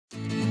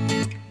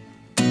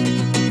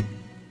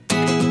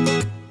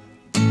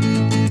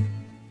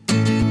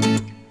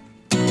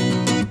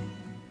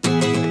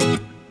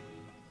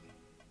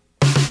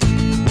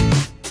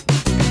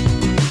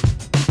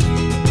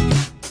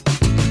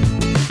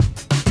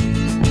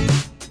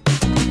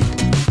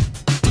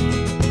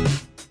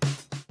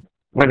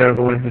Bueno,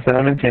 como les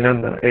estaba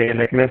mencionando,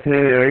 la clase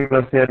de hoy va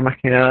a ser más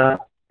que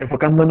nada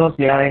enfocándonos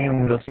ya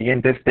en los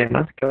siguientes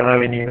temas que van a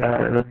venir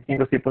a los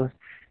distintos tipos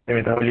de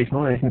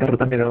metabolismo, de distintas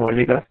rutas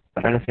metabólicas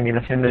para la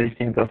asimilación de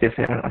distintos, ya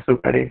sean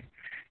azúcares,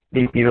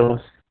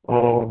 lípidos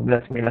o la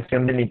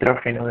asimilación del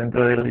nitrógeno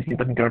dentro de los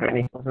distintos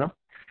microorganismos, ¿no?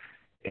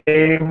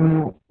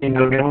 Y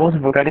lo que vamos a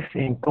enfocar es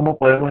en cómo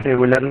podemos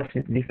regular las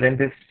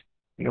diferentes,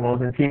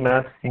 digamos,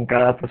 enzimas en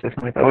cada proceso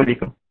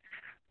metabólico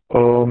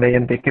o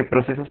mediante qué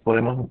procesos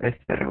podemos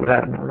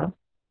regularlo, ¿no?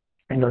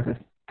 Entonces,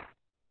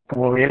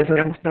 como ya les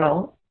había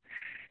mostrado,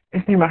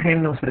 esta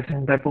imagen nos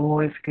presenta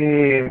cómo es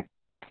que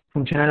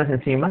funcionan las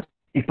enzimas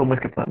y cómo es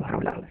que podemos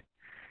regularlas.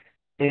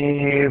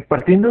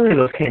 Partiendo de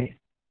los genes.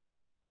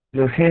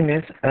 Los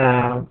genes,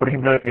 por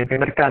ejemplo, en el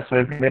primer caso,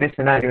 el primer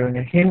escenario, en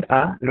el gen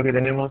A, lo que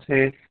tenemos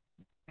es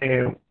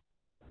eh,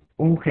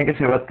 un gen que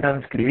se va a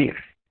transcribir.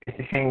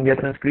 Este gen ya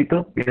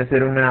transcrito viene a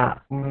ser un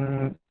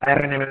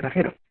ARN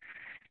mensajero.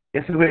 Y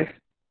a su vez,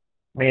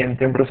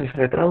 mediante un proceso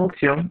de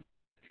traducción,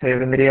 se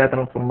vendría a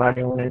transformar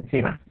en una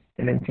enzima,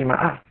 la enzima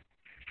A.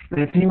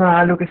 La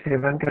enzima A lo que se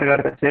va a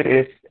encargar de hacer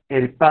es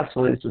el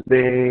paso del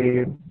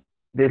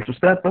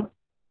sustrato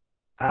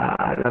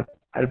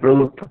al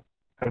producto,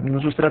 de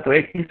un sustrato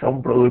X a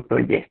un producto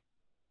Y.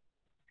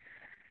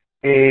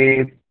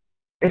 Eh,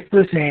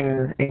 Esto es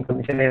en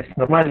condiciones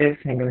normales,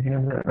 en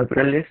condiciones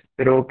naturales,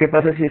 pero ¿qué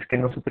pasa si es que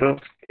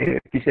nosotros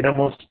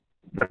quisiéramos,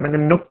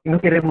 realmente no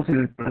queremos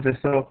el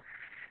proceso,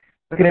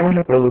 no queremos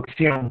la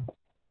producción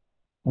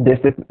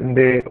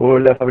o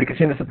la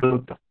fabricación de este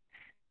producto?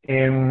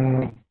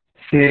 Em,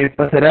 Se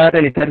pasará a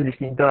realizar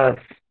distintas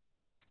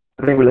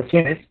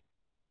regulaciones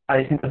a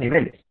distintos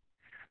niveles,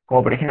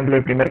 como por ejemplo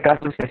el primer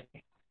caso es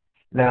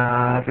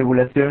la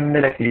regulación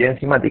de la actividad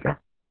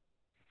enzimática.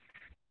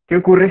 ¿Qué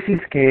ocurre si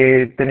es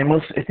que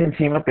tenemos esta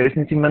enzima, pero esta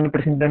enzima no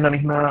presenta la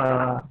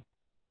misma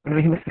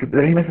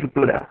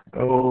estructura,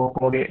 o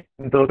como que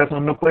en todo caso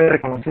no puede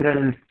reconocer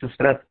al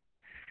sustrato?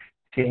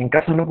 Si en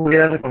caso no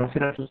pudiera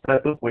reconocer al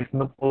sustrato, pues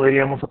no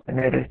podríamos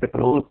obtener este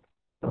producto.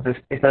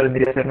 Entonces, esta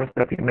vendría a ser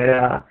nuestra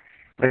primera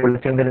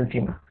regulación de la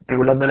enzima,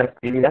 regulando la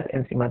actividad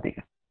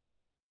enzimática.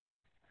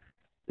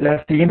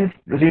 Los siguientes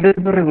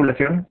tipos de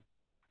regulación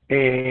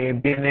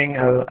vienen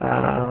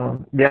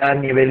ya a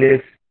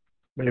niveles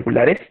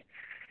moleculares.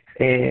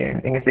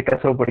 En este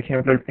caso, por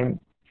ejemplo, se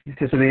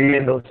subdivide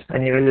en dos, a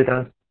nivel de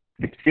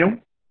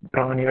transcripción,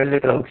 perdón, a nivel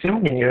de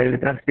traducción y a nivel de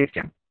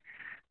transcripción.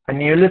 A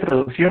nivel de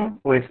traducción,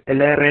 pues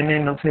el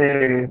ARN no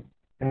se,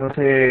 no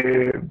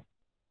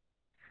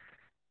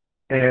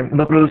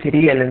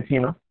produciría la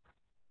enzima,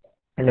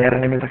 el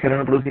ARN mensajero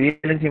no produciría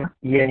la enzima,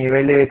 y a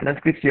nivel de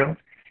transcripción,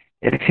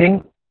 el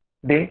gen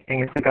D,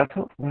 en este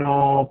caso,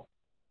 no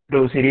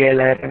produciría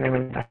el ARN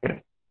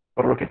mensajero,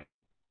 por lo que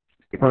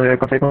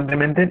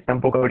consecuentemente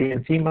tampoco habría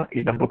enzima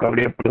y tampoco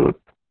habría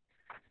producto.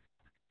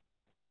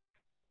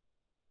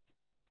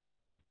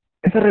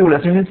 Esta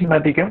regulación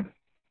enzimática,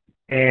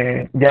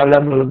 ya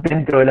hablando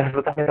dentro de las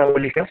rutas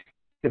metabólicas,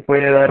 se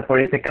puede dar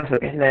por este caso,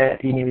 que es la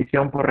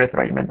inhibición por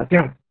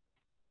retroalimentación.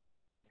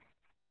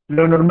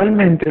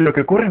 Lo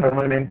que ocurre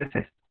normalmente es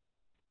esto.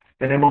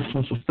 Tenemos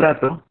un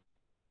sustrato,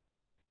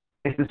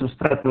 este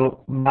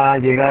sustrato va a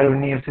llegar a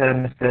unirse a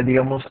nuestra,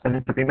 digamos, a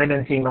nuestra primera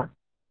enzima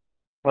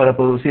para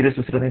producir el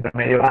sustrato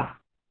intermedio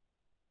A,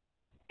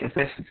 que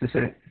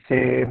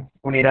se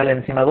unirá a la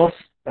enzima 2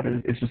 para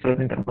el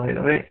sustrato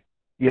intermedio B,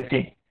 y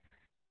así.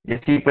 Y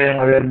así pueden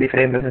haber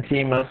diferentes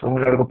enzimas o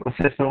un largo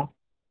proceso,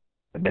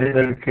 dependiendo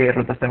de qué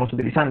ruta estemos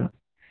utilizando.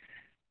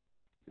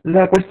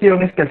 La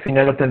cuestión es que al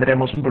final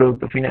obtendremos un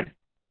producto final.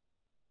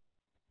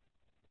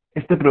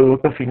 Este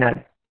producto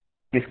final,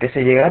 si es que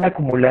se llegara a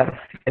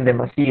acumular en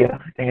demasía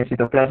en el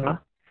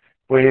citoplasma,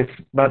 pues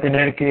va a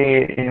tener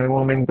que en algún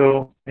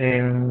momento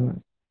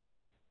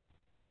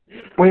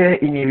puede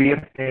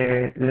inhibir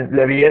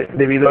la vía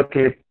debido a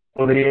que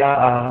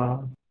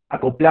podría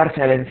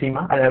acoplarse a la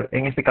enzima,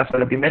 en este caso a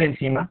la primera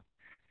enzima,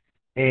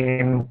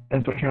 en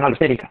su región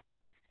alostérica.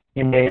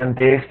 Y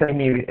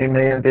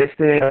mediante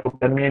este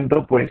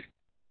acoplamiento, pues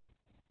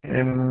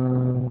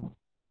em,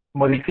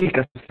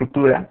 modifica su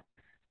estructura,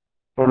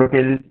 por lo que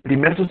el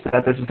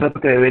sustrato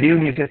que debería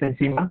unirse a esta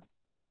enzima,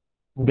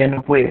 ya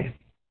no puede.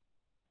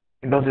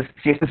 Entonces,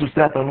 si este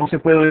sustrato no se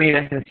puede unir a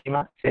esta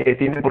enzima, se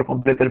detiene por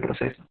completo el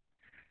proceso.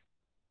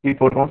 Y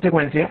por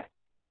consecuencia,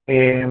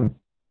 eh,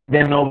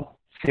 ya no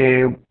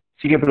se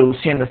sigue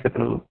produciendo este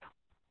producto.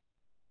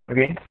 ¿Ok?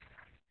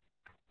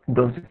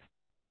 Entonces,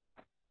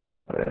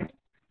 a ver,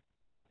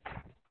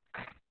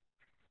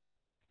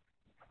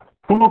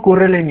 ¿cómo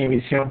ocurre la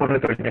inhibición por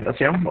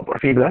retroalimentación o por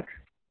feedback?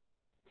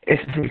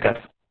 Ese es el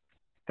caso.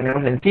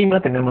 Tenemos la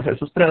enzima, tenemos el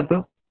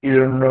sustrato, y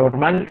lo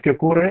normal que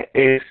ocurre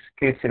es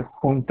que se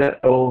junta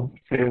o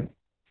se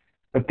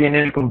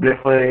obtiene el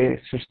complejo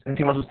de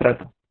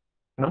enzima-sustrato,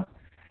 ¿no?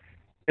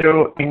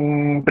 Pero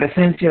en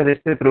presencia de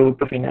este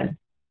producto final,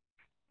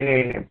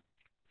 eh,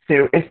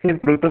 este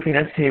producto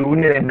final se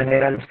une de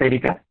manera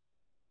alostérica,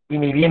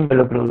 inhibiendo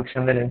la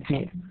producción de la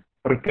enzima.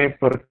 ¿Por qué?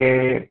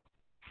 Porque,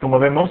 como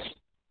vemos,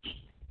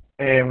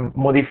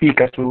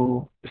 modifica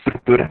su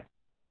estructura.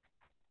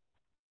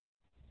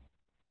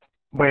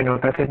 Bueno,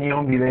 acá tenía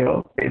un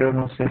video, pero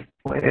no se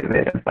puede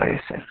ver al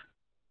parecer.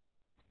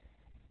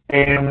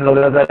 Lo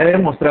trataré de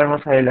mostrar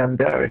más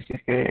adelante, a ver si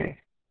es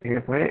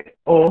que fue.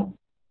 O,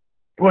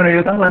 bueno, y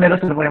de todas maneras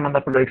se lo voy a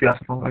mandar por la clase,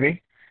 supongo, ¿ok?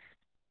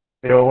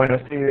 Pero bueno,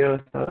 este video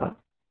está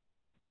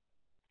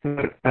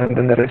súper para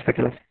entender esta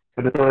clase,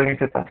 sobre todo en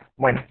este paso.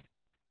 Bueno,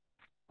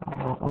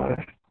 vamos a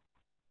ver.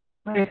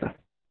 Ahí está.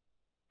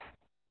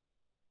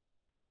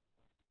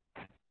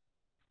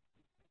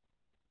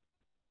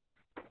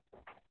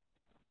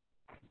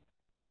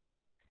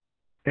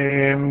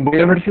 Voy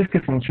a ver si es que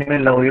funciona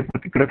el audio,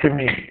 porque creo que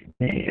mi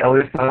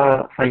audio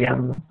está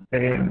fallando.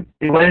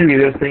 Igual el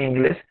video está en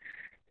inglés,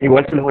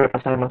 igual se los voy a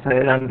pasar más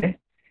adelante,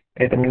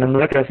 terminando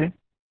la clase.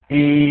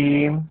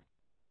 Y,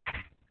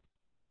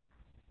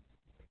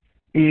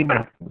 y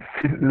bueno,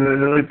 le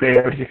doy play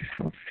a ver si es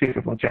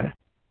que funciona.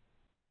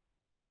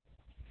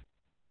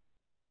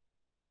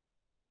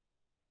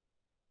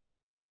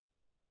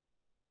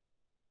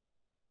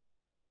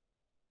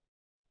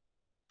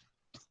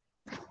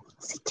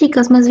 Sí,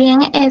 chicos, más bien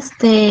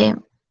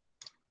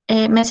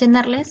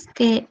mencionarles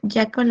que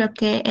ya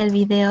coloqué el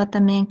video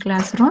también en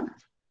Classroom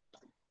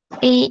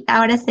y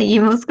ahora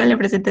seguimos con la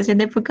presentación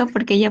de Puka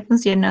porque ya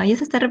funcionó y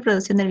se está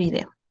reproduciendo el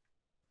video.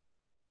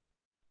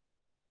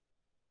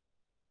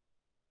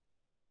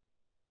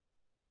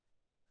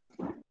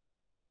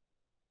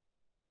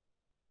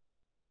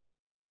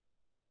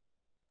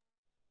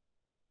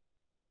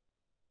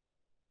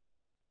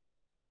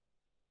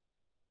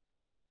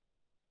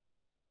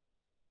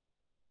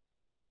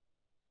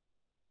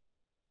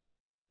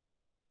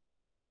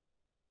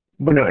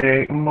 Bueno,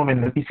 un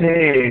momento,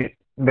 quise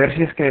ver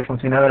si es que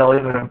funcionaba el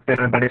audio,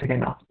 pero me parece que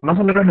no. Más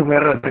o menos les voy a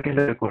relatar qué es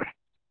lo que ocurre.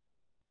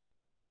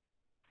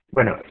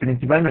 Bueno,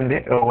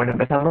 principalmente, o bueno,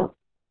 empezando,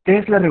 ¿qué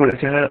es la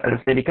regulación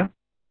alostérica?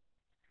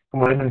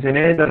 Como les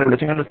mencioné, la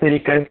regulación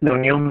alostérica es la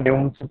unión de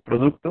un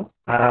subproducto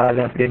a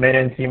la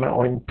primera enzima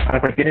o a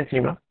cualquier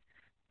enzima,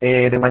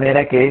 de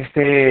manera que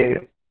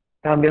éste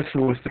cambia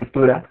su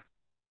estructura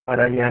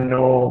para ya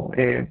no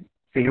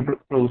seguir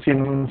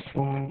produciendo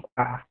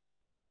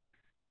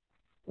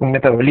un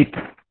metabolito.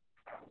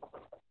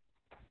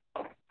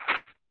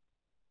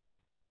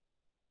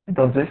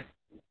 Entonces,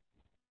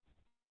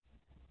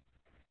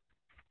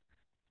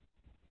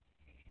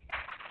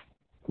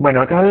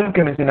 bueno, acá lo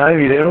que mencionaba el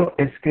video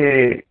es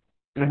que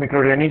los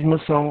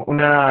microorganismos son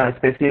una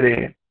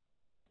especie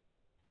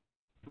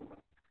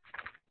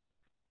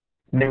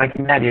de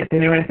maquinaria,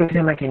 tienen una especie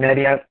de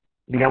maquinaria,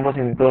 digamos,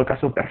 en todo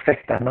caso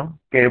perfecta, ¿no?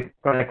 Que,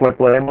 con la cual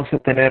podemos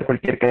obtener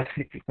cualquier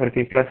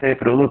clase de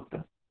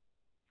producto,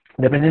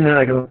 dependiendo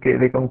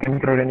de con qué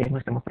microorganismo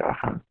estemos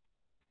trabajando.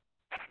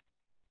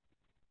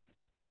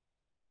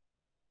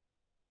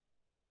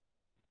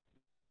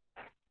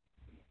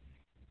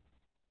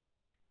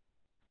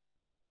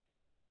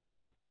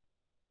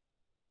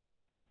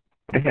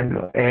 Por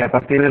ejemplo, a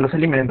partir de los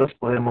alimentos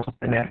podemos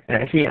obtener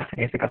energía,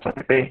 en este caso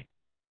ATP.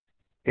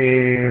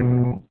 Eh,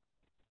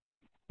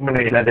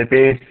 bueno, y el ATP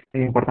es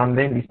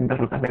importante en distintas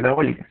rutas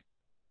metabólicas,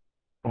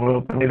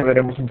 como también lo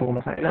veremos un poco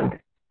más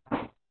adelante.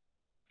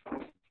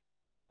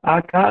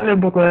 Acá habla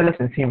un poco de las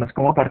enzimas,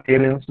 cómo a partir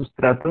de un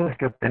sustrato es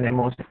que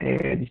obtenemos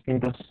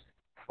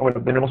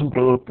obtenemos un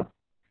producto.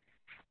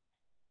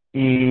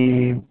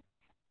 Y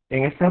en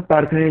esta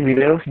parte del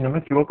video, si no me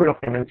equivoco, lo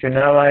que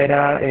mencionaba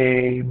era, a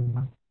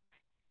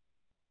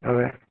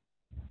ver,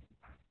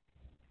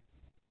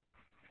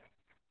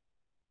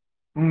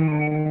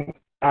 mm,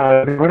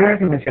 recuerda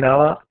que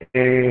mencionaba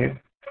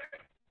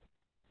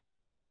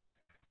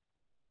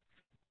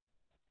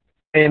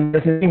en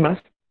las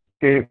enzimas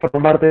que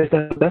forman parte de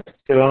estas rutas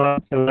se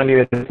van a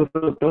liberar estos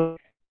productos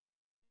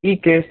y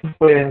que estos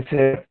pueden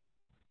ser,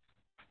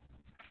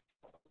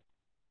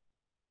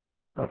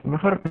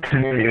 mejor,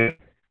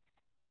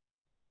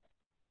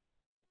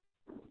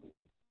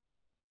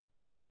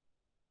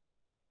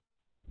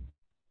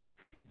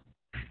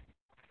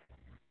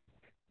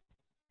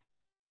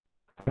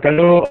 acá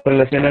lo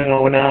relacionan a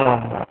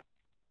una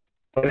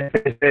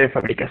especie de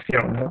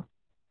fabricación, ¿no?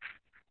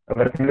 A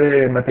partir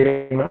de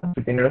materia prima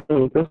se tienen los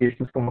productos y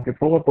esto es como que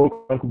poco a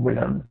poco van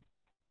acumulando.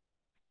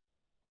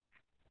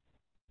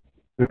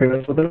 Lo que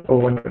nosotros, o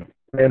bueno,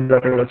 en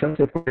la regulación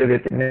se puede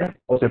detener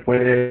o se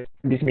puede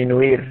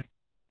disminuir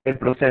el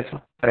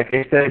proceso para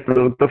que este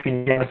producto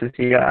final no se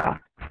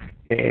siga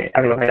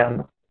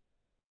aglomerando.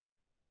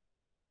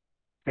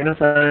 ¿Qué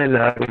nos habla de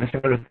la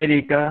regulación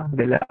alostérica,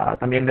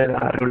 también de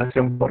la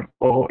regulación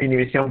o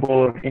inhibición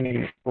por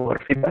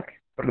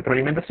feedback, por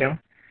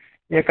retroalimentación?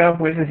 Y acá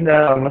pues es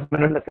más o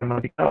menos la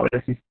temática o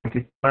el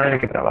sistema en el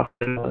que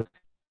trabajan los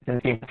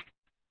enzimas.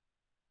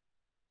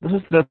 Los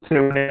sustratos se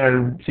unen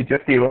al sitio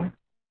activo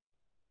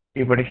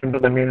y, por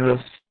ejemplo, también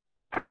los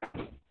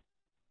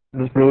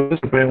productos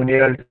se pueden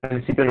unir al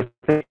sitio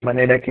de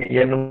manera que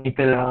ya no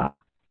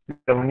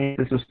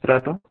unite el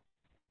sustrato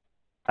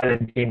a la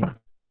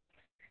enzima.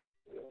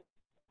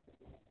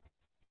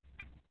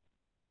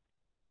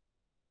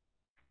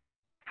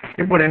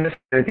 Y por ende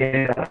se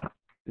detiene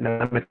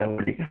la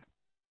metabólica.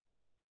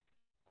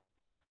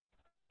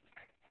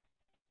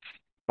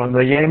 Cuando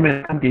ya hay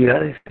menor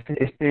cantidad,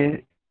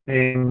 este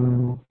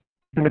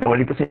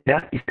metabolito se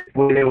da y se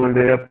puede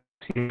volver a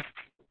producir,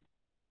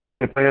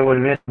 se puede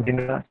volver a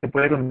continuar, se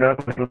puede continuar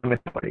con la ruta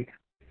metabólica.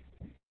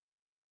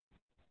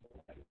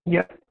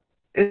 Ya,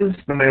 esa es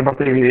la primera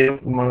parte del video,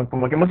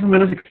 como que más o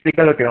menos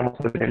explica lo que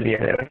vamos a hacer el día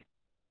de hoy.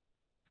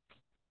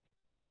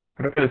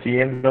 Creo que lo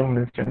siguiente lo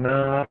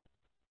mencionaba,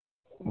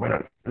 bueno,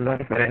 las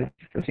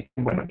referencias, así que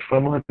bueno,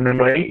 podemos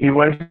tenerlo ahí.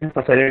 Igual si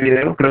pasaré el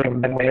video, creo que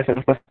me voy a hacer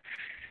después.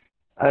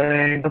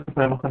 Entonces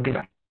podemos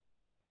continuar.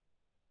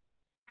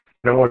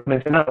 Pero como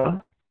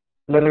mencionaba,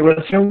 la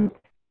regulación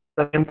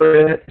también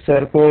puede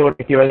ser por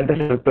equivalentes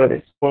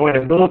reductores. O bueno,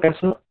 en todo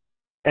caso,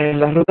 en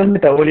las rutas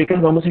metabólicas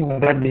vamos a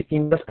encontrar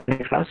distintas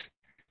parejas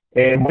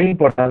muy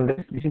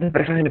importantes, distintas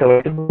parejas de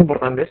metabolitos muy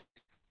importantes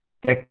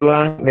que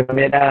actúan de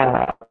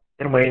manera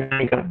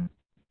termodinámica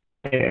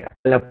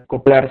al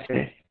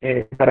acoplarse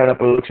para la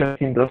producción de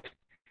distintos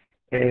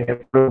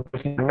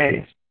productos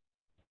intermedios.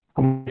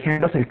 Como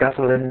ejemplo es el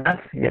caso del NAD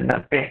y el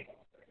NADP,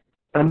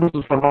 tanto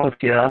sus formas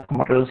oxidadas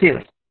como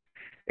reducidas.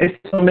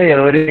 Estos son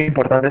mediadores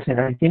importantes en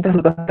las distintas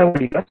rutas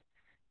metabólicas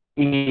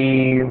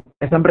y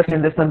están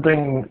presentes tanto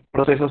en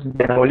procesos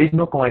de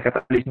anabolismo como de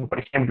catabolismo. Por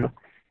ejemplo,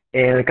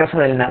 en el caso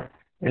del NAD,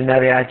 el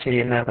NADH y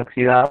el NAD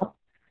oxidado,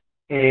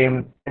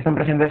 están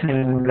presentes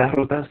en las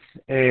rutas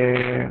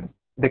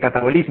de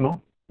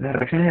catabolismo, las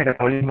reacciones de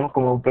catabolismo,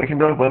 como por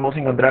ejemplo lo podemos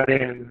encontrar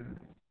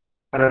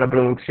para la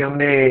producción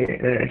de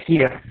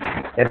energía,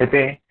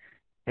 ATP,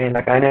 en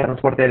la cadena de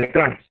transporte de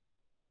electrones.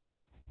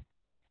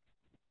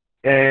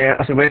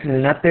 A su vez,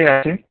 el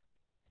NADPH,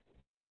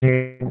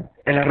 en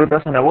las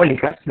rutas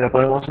anabólicas, la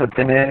podemos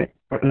obtener,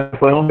 la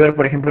podemos ver,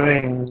 por ejemplo,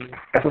 en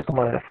casos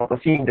como de la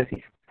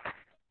fotosíntesis.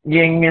 Y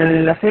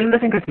en las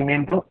células en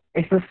crecimiento,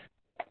 esta es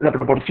la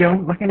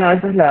proporción, más que nada,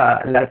 esta es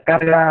la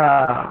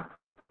carga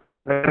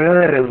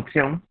de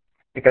reducción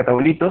de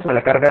catabolitos o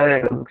la carga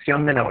de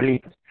reducción de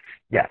anabolitos.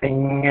 Ya,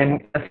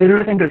 en las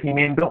células en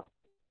crecimiento,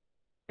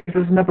 esta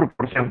es una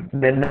proporción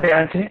del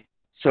NADH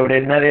sobre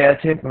el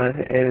NADH más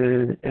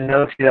el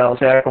NAD oxidado, o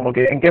sea, como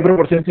que en qué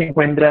proporción se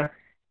encuentra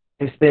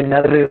este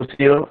NAD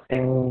reducido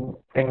en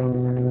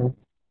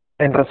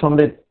razón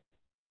de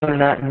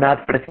una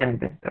NAD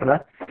presente,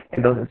 ¿verdad?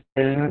 Entonces,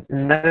 el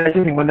NADH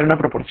se encuentra en una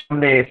proporción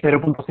de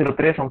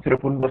 0.03 a un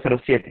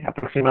 0.07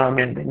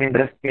 aproximadamente,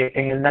 mientras que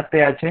en el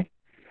NADPH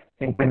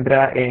se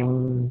encuentra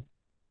en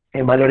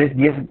valores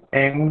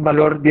en un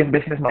valor 10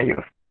 veces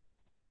mayor.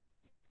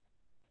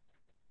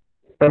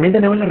 También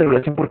tenemos la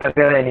regulación por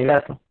cátedra de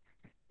anilato.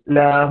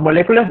 Las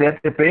moléculas de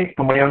ATP,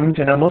 como ya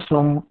mencionamos,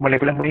 son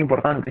moléculas muy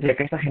importantes, ya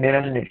que estas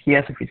generan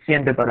energía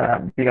suficiente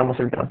para, digamos,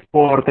 el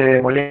transporte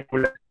de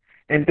moléculas,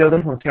 entre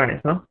otras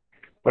funciones, ¿no?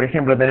 Por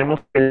ejemplo,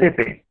 tenemos el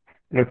ATP.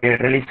 Lo que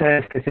realiza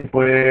es que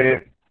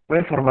puede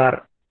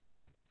formar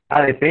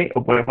ADP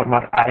o puede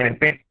formar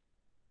AMP.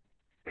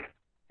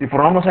 Si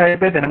formamos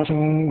ADP, tenemos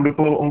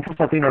un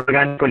fosfato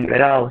inorgánico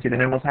liberado. Si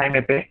tenemos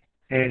AMP,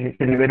 se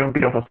libera un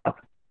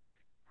pirofosfato.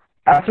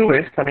 A su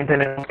vez, también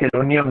tenemos que la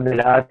unión de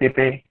la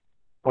ATP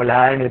o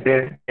la ANP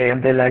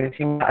de la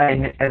enzima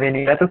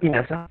adenilato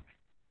quinasa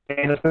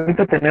nos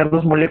permite tener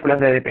dos moléculas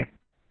de ADP.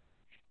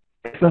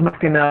 Esto es más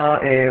que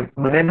nada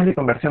maneras de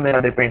conversión del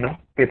ADP, ¿no?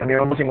 Que también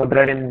vamos a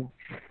encontrar en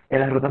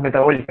las rutas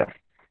metabólicas.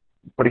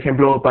 Por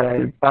ejemplo, para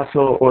el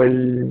paso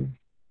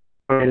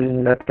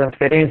la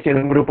transferencia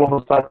de un grupo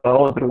fosfato a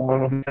otro, como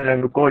vemos en la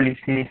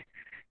glucólisis,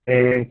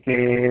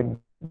 que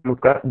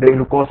de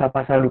glucosa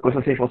pasa a glucosa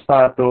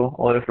 6-fosfato,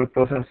 o de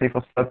fructosa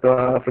 6-fosfato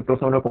a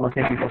fructosa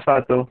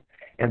 1,6-fosfato,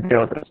 entre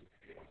otros.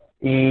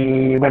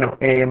 Y bueno,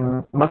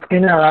 más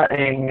que nada,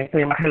 en esta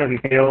imagen lo que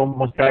quiero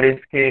mostrar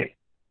es que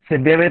se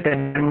debe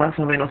tener más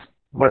o menos,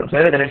 bueno, se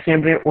debe tener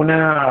siempre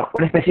una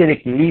especie de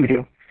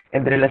equilibrio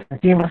entre las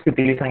enzimas que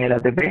utilizan el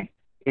ATP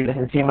y las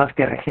enzimas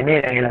que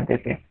regeneran el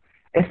ATP.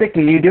 Este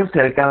equilibrio se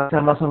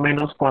alcanza más o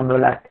menos cuando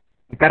la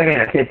carga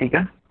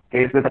energética,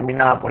 que es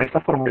determinada por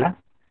esta fórmula,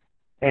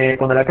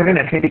 cuando la carga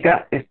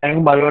energética está en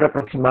un valor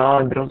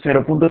aproximado entre un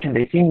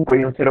 0.85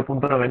 y un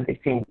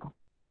 0.95.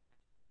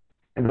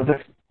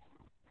 Entonces,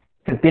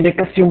 se tiene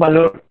casi un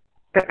valor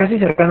casi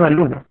cercano al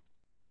 1.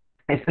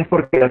 Esto es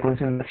porque la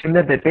concentración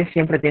de ATP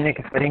siempre tiene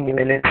que estar en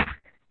niveles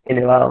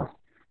elevados,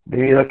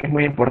 debido a que es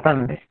muy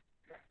importante.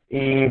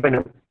 Y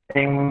bueno,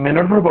 en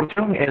menor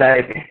proporción el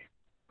ADP,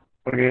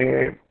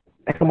 porque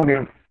es como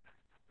que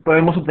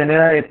podemos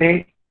obtener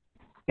ADP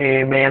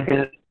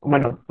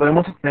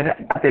podemos obtener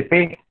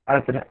ATP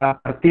a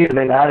partir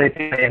de la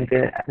ADP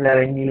mediante la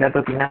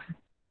adenilato quinasa.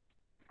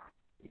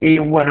 Y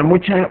bueno,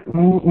 muy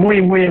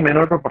en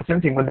menor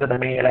proporción se encuentra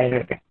también el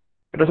AMP.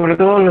 Pero sobre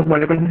todo las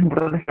moléculas más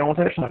importantes que vamos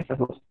a ver son estas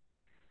dos.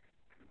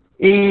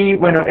 Y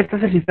bueno, este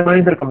es el sistema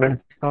de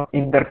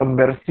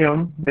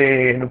interconversión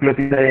de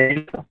nucleótidos de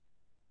adenilato,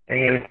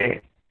 en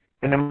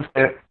el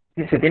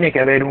que se tiene que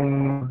haber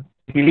un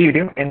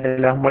equilibrio entre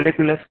las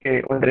moléculas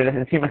o entre las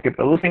enzimas que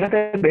producen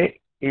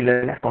ATP y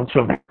las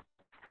consumen.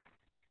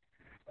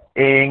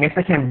 En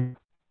este ejemplo,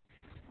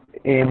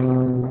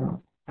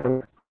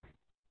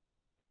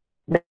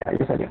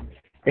 ya salió.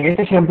 En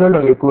este ejemplo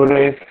lo que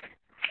ocurre es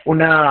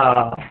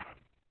una,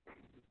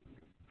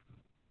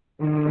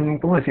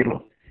 ¿cómo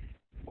decirlo?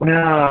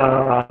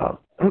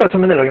 Un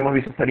resumen de lo que hemos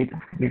visto hasta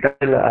ahorita. El caso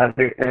de la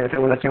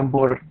regulación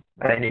por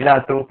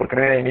adenilato, por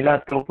carga de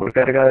adenilato, por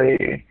carga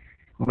de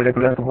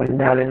moléculas como el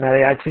NAD, el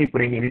NADH y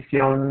por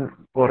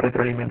inhibición por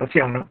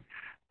retroalimentación, ¿no?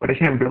 Por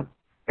ejemplo,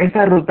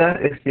 esta ruta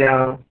es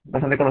ya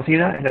bastante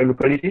conocida en la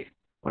glucólisis,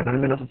 bueno, al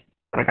menos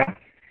por acá.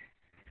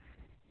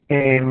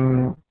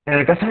 En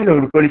el caso de la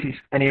glucólisis,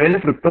 a nivel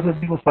de fructosa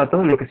y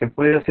fosfato, lo que se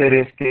puede hacer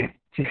es que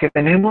si es que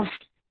tenemos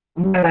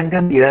una gran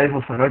cantidad de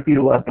fosfonol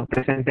piruvato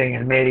presente en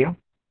el medio,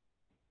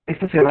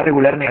 esto se va a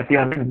regular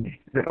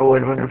negativamente. O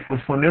bueno, el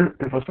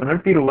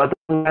fosfonol piruvato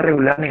va a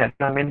regular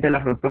negativamente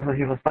la fructosa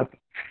y fosfato,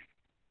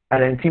 a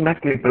la enzima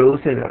que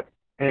produce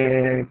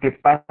que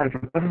pasa el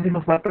fructosa y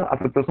fosfato a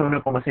fructosa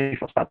 1,6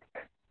 fosfato.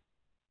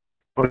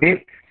 ¿Por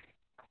qué?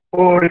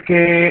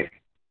 Porque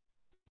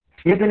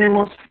si ya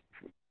tenemos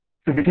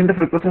suficiente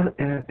fructosa,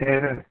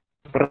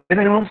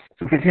 tenemos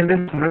suficiente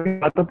fosfonol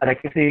piruvato para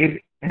que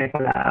seguir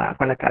con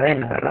la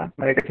cadena, ¿verdad?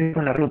 Para que seguir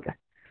con la ruta.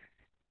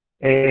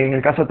 En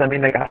el caso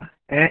también de acá.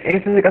 En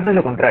este caso es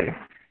lo contrario.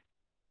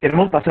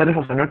 Queremos pasar de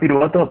fosfonol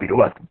piruvato a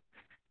piruvato.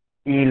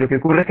 Y lo que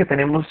ocurre es que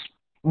tenemos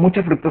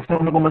mucha fructosa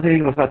 1,6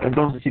 bifosfato.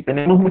 Entonces, si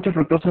tenemos mucha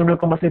fructosa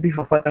 1,6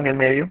 bifosfato en el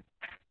medio,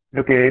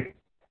 lo que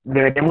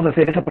deberíamos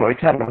hacer es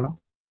aprovecharlo, ¿no?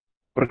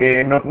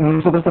 Porque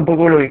nosotros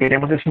tampoco lo que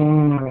queremos es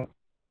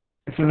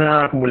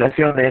una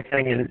acumulación de esta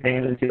en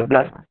el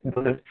citoplasma.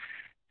 Entonces,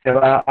 se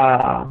va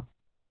a,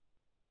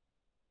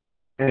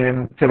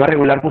 se va a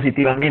regular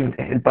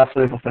positivamente el paso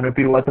de fosfonol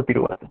piruvato a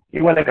piruvato.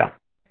 Igual acá.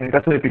 En el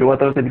caso de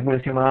piruvato de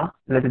acetilcoenzima A,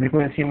 la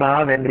acetilcoenzima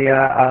A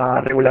vendría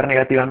a regular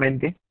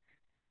negativamente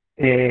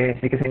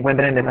si que se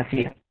encuentra en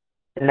demasía.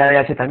 La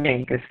ADH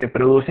también, que se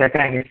produce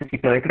acá en este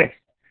ciclo de Krebs.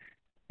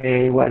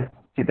 Igual,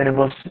 si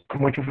tenemos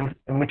mucho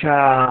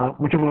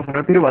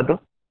fosfonol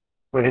piruvato,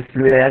 pues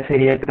lo ideal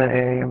sería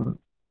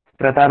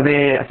tratar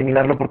de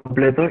asimilarlo por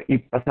completo y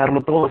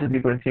pasarlo todo ese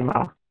tipo encima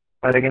A,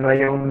 para que no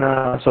haya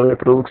una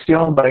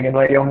sobreproducción, para que no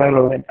haya un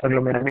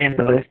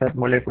aglomeramiento de estas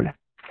moléculas.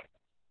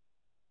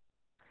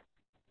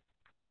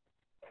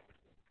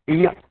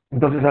 Y ya,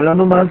 entonces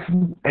hablando más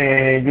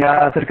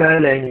ya acerca de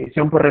la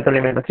inhibición por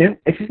retroalimentación,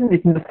 existen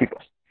distintos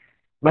tipos.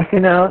 Más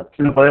que nada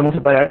lo podemos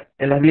separar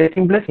en las vías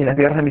simples y en las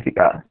vías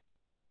ramificadas.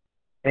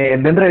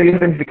 Dentro de vías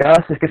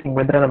ramificadas es que se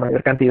encuentra la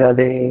mayor cantidad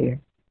de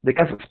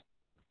casos.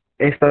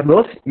 Estas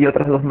dos y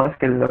otras dos más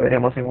que lo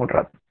veremos en un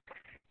rato.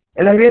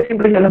 En las vías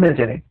simples ya las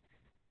mencioné.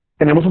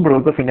 Tenemos un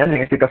producto final,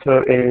 en este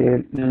caso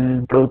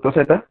el producto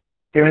Z,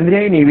 que vendría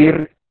a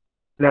inhibir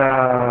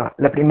la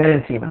primera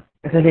enzima.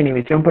 Esa es la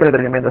inhibición por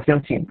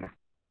retroalimentación simple.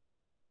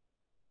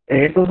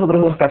 En estos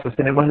otros dos casos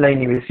tenemos la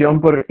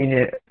inhibición por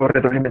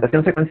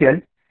retroalimentación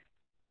secuencial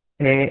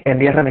en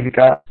vías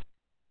ramificadas,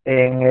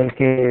 en el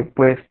que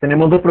pues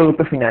tenemos dos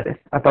productos finales.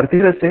 A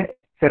partir de C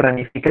se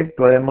ramifica y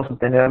podemos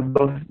obtener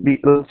dos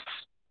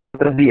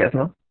otras vías,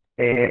 ¿no?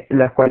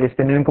 Las cuales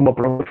tienen como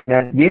producto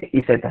final Y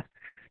y Z.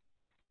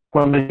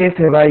 Cuando Y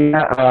se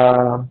vaya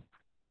a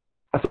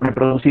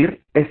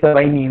sobreproducir, esta va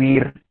a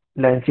inhibir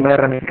la enzima de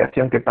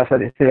ramificación que pasa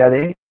de C a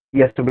D,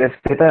 y a su vez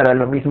Z hará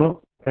lo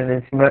mismo en la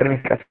enzima de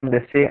ramificación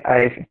de C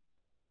a F.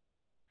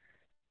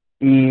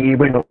 Y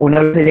bueno,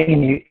 una vez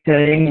se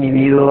hayan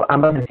inhibido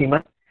ambas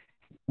enzimas,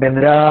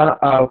 vendrá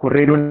a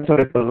ocurrir una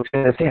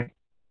sobreproducción de C,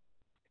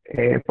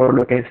 por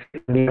lo que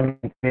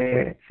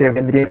se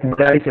vendría a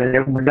acumular y se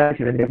vendría a acumular y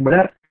se vendría a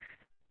acumular.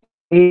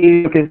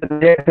 Y lo que se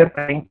tendría que hacer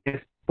también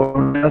es, por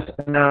una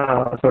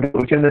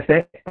sobreproducción de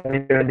C,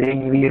 también se vendría a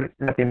inhibir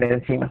la primera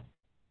enzima.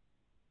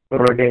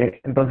 Por lo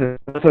que, entonces,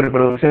 una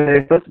sobreproducción de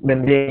estos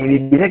vendría a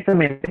inhibir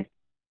directamente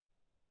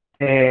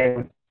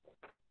el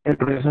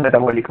proceso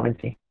metabólico en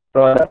sí,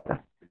 toda la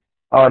planta.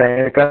 Ahora,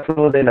 en el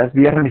caso de las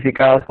vías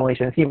ramificadas con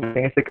isoenzimas,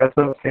 en este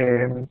caso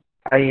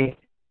hay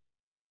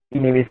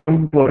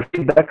inhibición por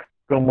feedback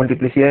con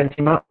multiplicidad de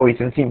enzima o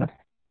isoenzimas.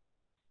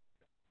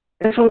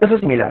 Es un caso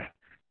similar.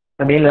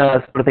 También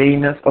las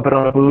proteínas, los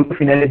productos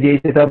finales Y y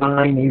Z van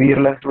a inhibir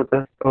las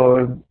rutas o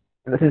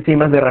las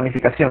enzimas de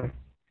ramificación.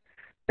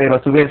 Pero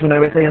a su vez, una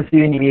vez hayan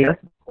sido inhibidas,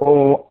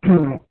 o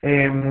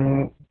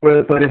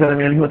podría ser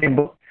también al mismo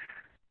tiempo,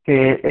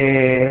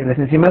 que las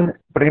enzimas,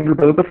 por ejemplo, el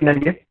producto final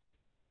Y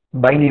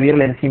va a inhibir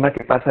la enzima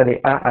que pasa de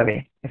A a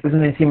B. Esta es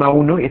una enzima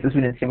 1 y esta es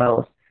una enzima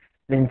 2.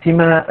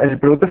 El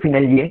producto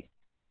final Y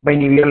va a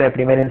inhibir la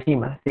primera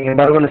enzima. Sin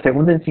embargo, la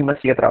segunda enzima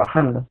sigue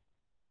trabajando.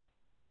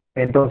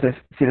 Entonces,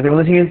 si la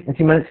segunda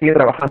enzima sigue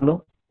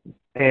trabajando,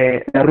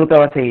 la ruta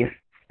va a seguir.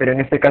 Pero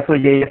en este caso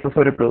Y ya está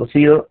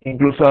sobreproducido,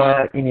 incluso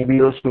ha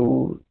inhibido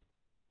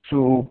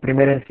su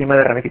primera enzima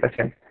de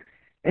ramificación.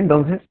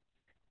 Entonces,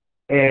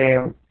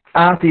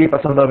 A sigue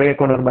pasando a B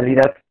con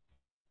normalidad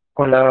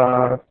con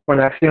la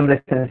acción de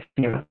esta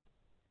enzima.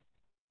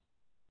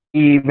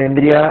 Y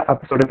vendría a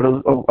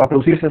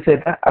producirse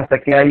Z hasta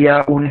que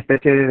haya una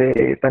especie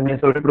de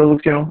también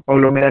sobreproducción o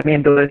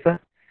aglomeramiento de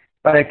esta,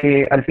 para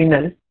que al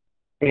final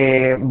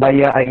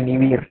vaya a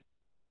inhibir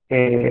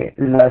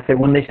la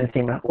segunda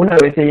enzima. Una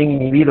vez se hayan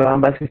inhibido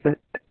ambas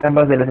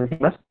de las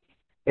enzimas,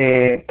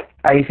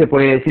 ahí se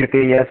puede decir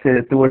que ya se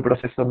detuvo el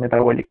proceso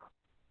metabólico.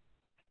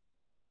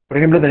 Por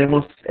ejemplo,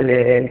 tenemos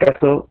el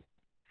caso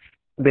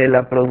de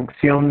la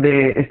producción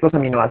de estos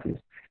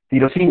aminoácidos,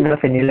 tirosina,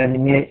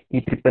 fenilalanina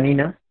y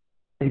triptonina,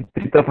 y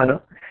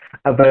triptófano,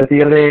 a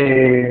partir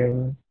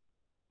de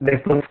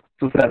estos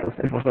sustratos,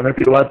 el fosfonol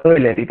piruvato y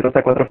la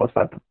eritrosa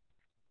 4-fosfato.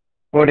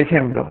 Por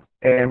ejemplo,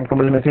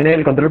 como les mencioné,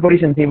 el control por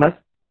isenzimas,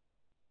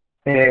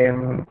 eh,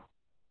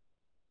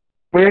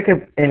 puede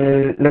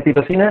que la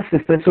tirosina se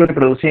esté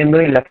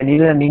sobreproduciendo y la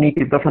fenilalanina y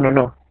triptófano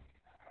no.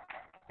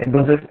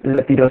 Entonces,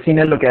 la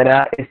tirosina lo que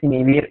hará es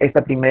inhibir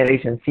esta primera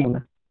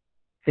isenzima.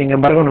 Sin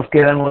embargo, nos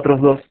quedan otros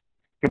dos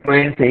que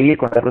pueden seguir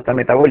con la ruta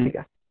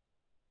metabólica.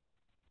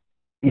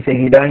 Y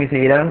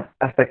seguirán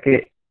hasta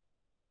que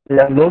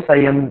las dos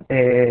hayan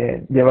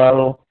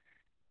llevado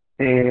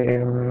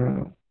eh,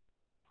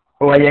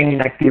 o hayan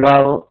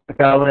inactivado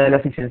cada una de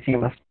las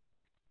isenzimas.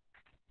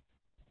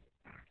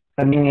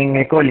 También en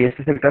E. coli,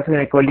 este es el caso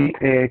de E. coli,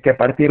 que a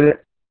partir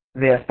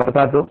de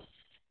aspartato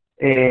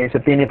se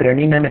obtiene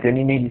treonina,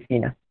 metionina y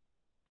lisina.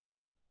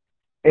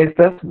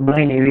 Estas van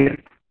a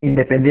inhibir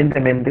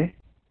independientemente,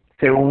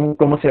 según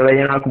cómo se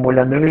vayan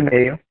acumulando en el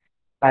medio,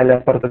 a la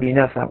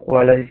aspartoquinasa o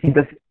a las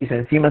distintas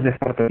isenzimas de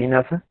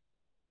aspartoquinasa,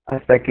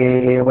 hasta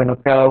que,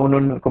 bueno, cada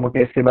uno como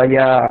que se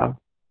vaya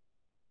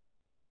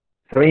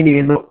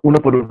inhibiendo uno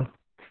por uno.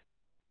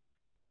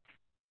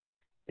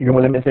 Y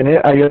como les mencioné,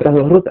 hay otras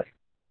dos rutas,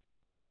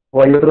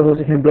 o hay otros dos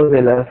ejemplos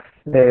de la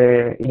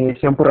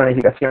inhibición por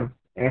ramificación.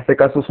 En este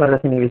caso son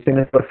las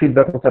inhibiciones por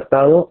feedback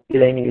concertado y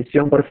la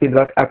inhibición por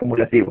feedback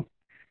acumulativo.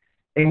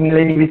 En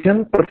la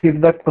inhibición por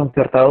feedback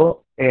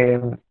concertado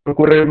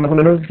ocurre más o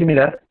menos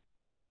similar.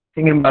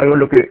 Sin embargo,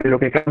 lo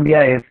que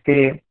cambia es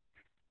que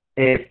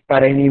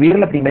para inhibir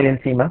la primera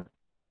enzima,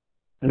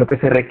 lo que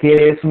se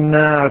requiere es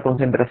una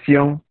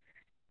concentración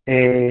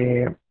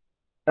eh,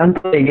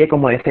 tanto de Y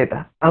como de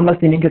Z. Ambas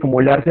tienen que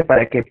acumularse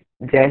para que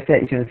ya esa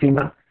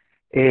isenzima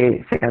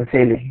se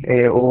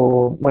cancele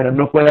o, bueno,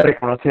 no pueda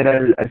reconocer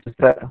al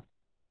sustrato.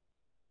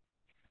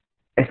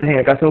 Este es en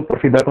el caso por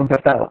feedback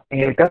concertado.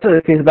 En el caso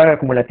de feedback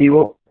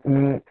acumulativo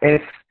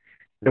es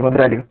lo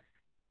contrario.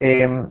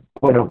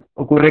 Bueno,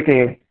 ocurre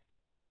que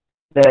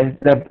el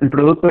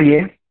producto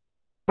Y,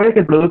 puede que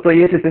el producto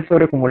Y se esté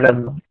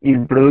sobreacumulando y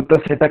el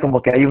producto Z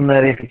como que hay un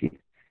déficit.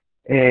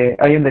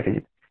 Hay un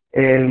déficit.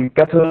 En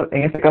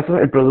este caso,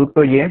 el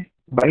producto Y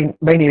va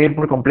a inhibir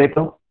por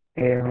completo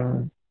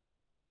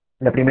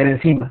la primera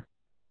enzima.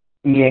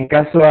 Y en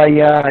caso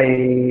haya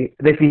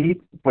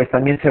déficit, pues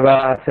también se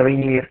va a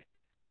inhibir,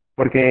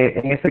 porque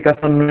en este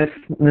caso no es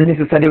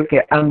necesario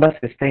que ambas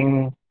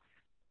estén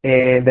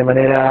de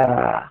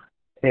manera,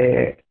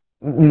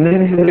 no es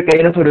necesario que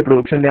haya una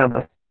sobreproducción de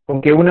ambas.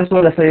 Con que una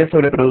sola se haya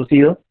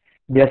sobreproducido,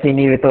 ya se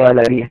inhibe toda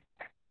la vía.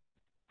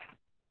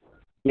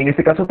 Y en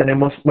este caso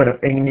tenemos, bueno,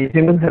 en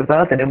inhibición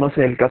concertada tenemos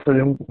el caso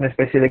de una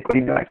especie de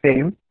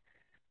Corynebacterium.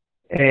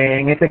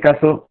 En este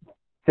caso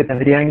se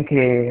tendrían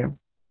que,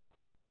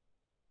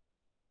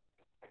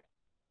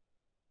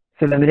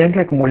 se tendrían que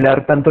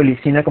acumular tanto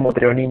lisina como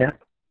treonina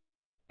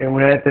en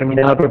una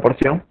determinada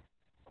proporción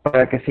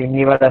para que se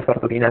inhiba la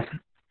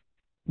aspartoquinasa.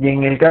 Y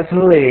en el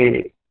caso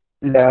de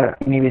la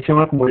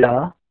inhibición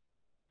acumulada,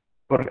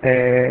 por,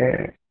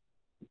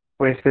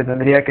 pues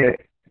tendría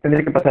que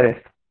pasar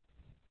esto.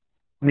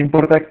 No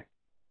importa,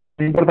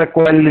 no importa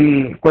cuál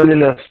de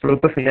los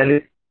productos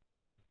finales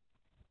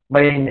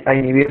vaya a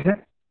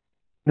inhibirse,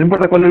 no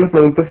importa cuál de los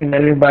productos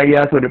finales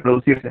vaya a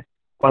sobreproducirse.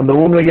 Cuando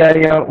uno ya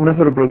haya una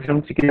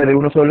sobreproducción siquiera de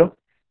uno solo,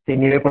 se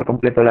inhibe por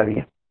completo la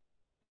vía.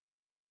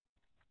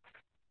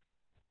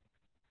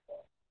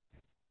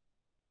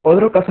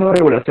 Otro caso de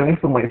regulación es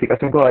por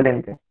modificación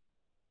covalente.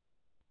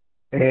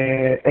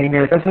 En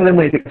el caso de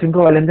modificación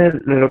covalente,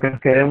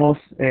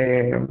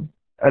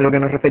 a lo que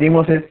nos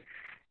referimos es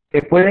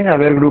que pueden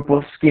haber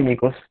grupos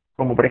químicos,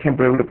 como por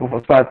ejemplo el grupo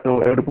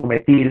fosfato, el grupo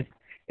metil,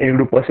 el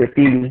grupo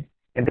acetil,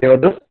 entre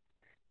otros,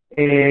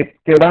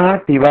 que van a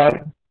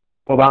activar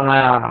o van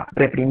a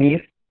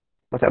reprimir,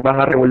 o sea, van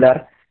a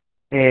regular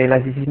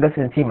las distintas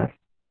enzimas.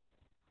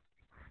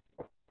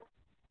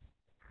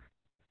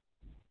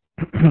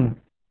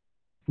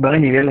 Van a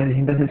inhibir las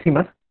distintas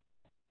enzimas,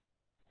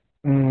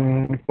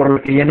 por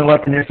lo que ya no va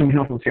a tener su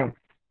misma función.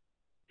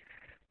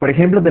 Por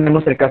ejemplo,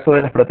 tenemos el caso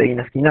de las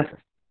proteínas quinasas.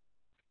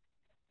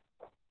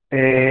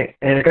 En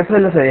el caso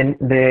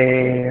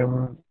de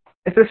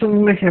este es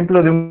un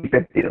ejemplo de un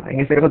péptido. En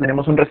este caso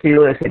tenemos un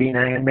residuo de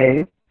serina en el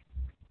medio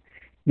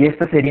y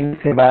esta serina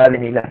se va a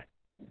adenilar.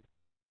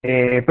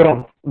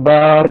 Perdón,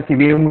 va a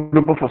recibir un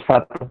grupo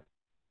fosfato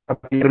a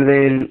partir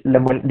de una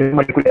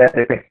molécula de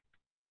ATP.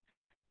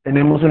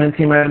 Tenemos una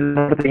enzima de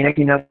la proteína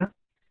quinasa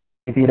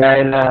que tira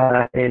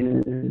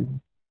el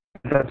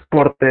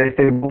transporte de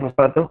este grupo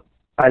fosfato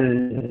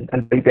al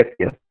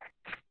polipéptido.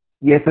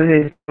 Y esto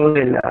es esto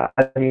de la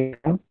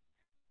adenilación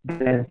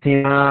de la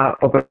enzima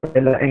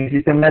en el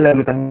sistema de la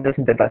glutamina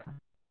sintetasa.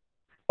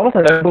 Vamos a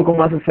hablar un poco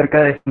más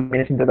acerca de esta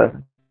glutamina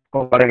sintetasa,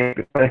 como para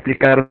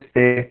explicar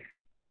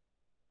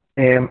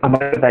a más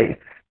detalle.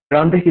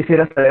 Pero antes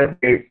quisiera saber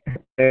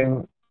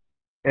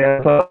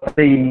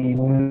Y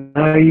no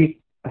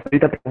hay hasta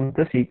ahorita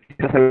preguntas y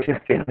quisiera saber si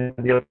es que han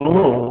entendido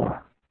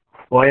todo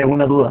o hay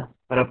alguna duda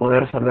para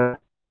poder saber.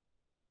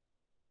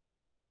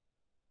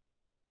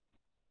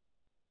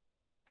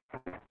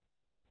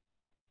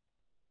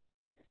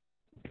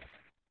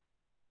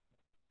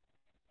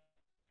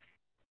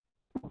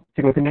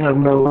 Si tienen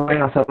alguna duda,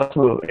 pueden hacerla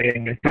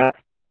en el chat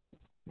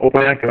o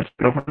pueden activar su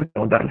micrófono y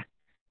preguntarle.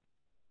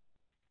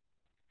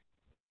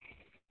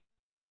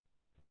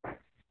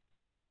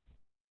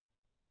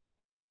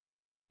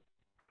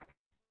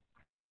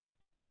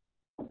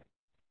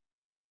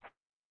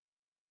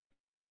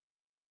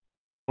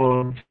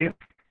 O, sí,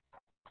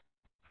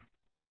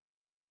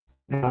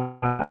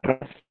 ah,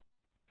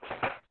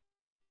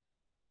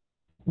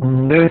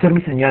 debe ser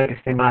mi señal que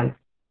esté mal.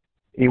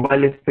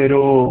 Igual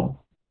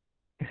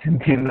que se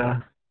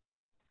entienda,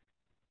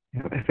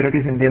 espero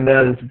que se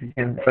entienda lo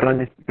suficiente.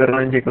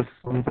 Perdón chicos,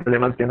 son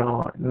problemas que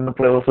no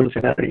puedo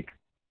solucionar ahorita.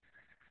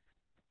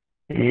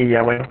 Y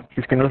ya bueno,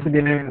 si es que no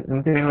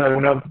tienen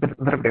alguna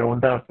otra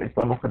pregunta, pues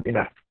podemos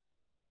continuar.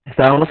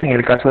 Estábamos en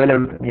el caso de la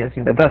glutamina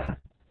sintetasa.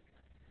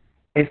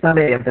 Esta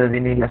mediante la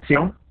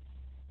denilación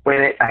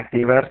puede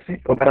activarse,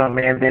 o perdón,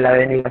 mediante la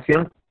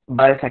denilación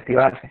va a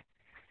desactivarse,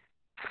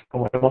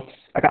 como vemos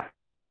acá.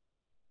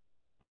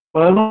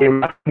 Podemos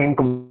llevar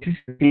como es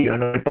sencillo,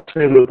 ¿no? El paso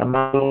de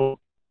glutamato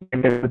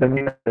de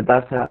glutamina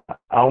sintetasa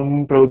a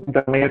un producto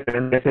intermedio que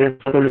vendría a ser el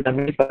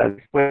fosfoglutamina para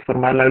después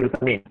formar la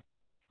glutamina.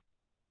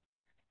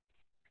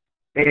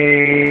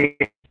 Eh,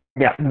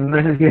 ya, no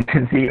es así de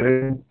sencillo,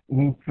 es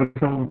un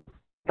proceso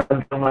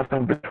tanto más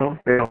complejo,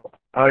 pero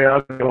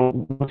ahora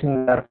vamos a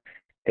intentar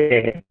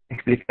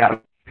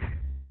explicarlo.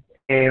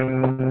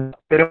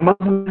 Pero más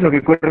o menos lo que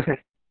ocurre es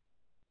esto.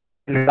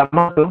 El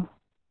glutamato,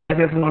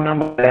 gracias a una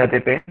mola de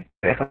ATP, que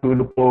deja su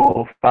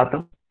grupo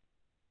fosfato,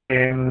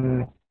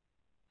 eh,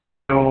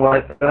 lo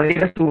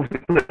adhiere a su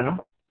estructura,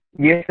 ¿no?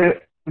 Y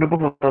este grupo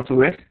fosfato a su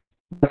vez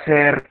va a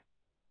ser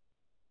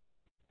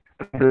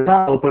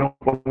reemplazado por un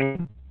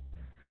comino.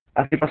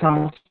 Así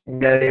pasamos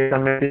ya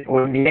directamente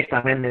o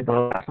indirectamente en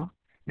todo caso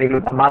de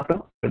glutamato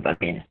a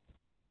glutamina.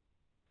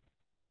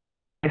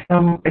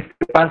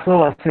 Este paso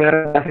va a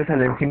ser gracias a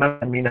la enzima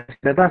glutamina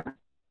sintetasa.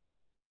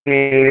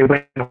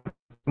 Bueno,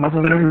 más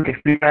o menos lo que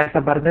explica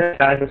esta parte de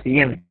acá es lo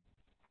siguiente.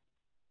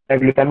 La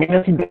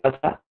glutamina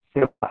sintetasa se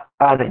va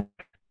a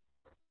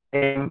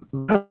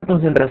bajas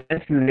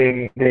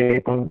concentraciones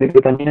de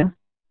glutamina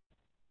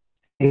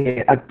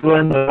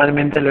actúan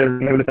normalmente la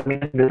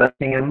glutamina sintetasa.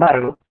 Sin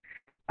embargo,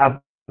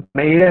 a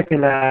medida que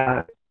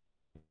la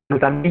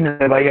glutamina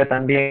se vaya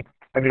también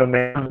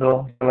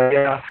aglomerando, se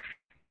vaya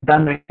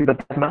dando en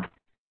citoplasma,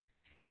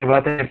 se va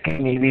a tener que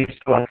inhibir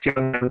su acción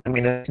en la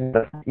glutamina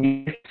sintetasa.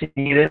 Y esto se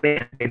inhibe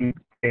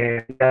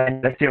mediante la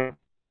ventilación.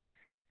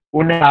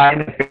 Una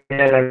AMP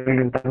de la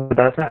glutamina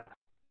sintetasa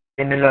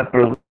tiene la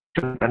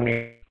producción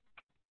también.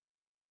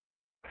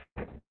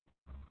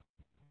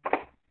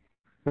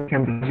 Por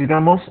ejemplo, lo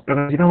que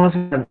necesitamos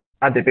es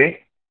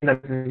ATP,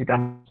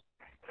 necesitamos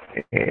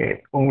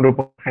un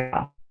grupo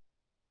generado.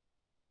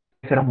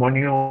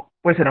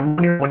 Puede ser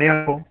amonio,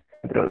 amoníaco,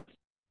 entre otros.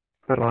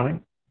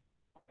 Perdonen.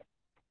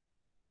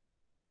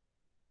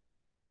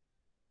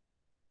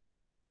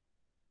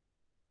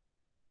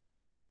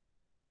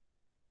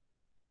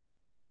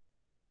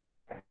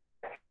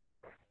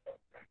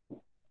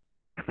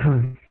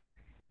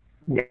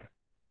 Ya.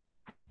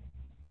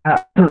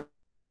 Ah,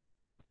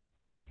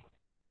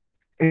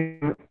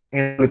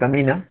 en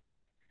glutamina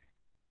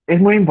es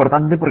muy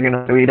importante porque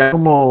nos servirá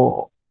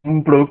como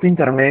un producto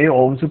intermedio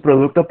o un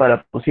subproducto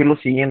para producir las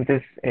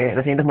siguientes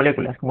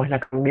moléculas, como es la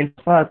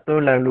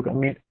fosfato, la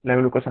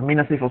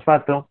glucosamina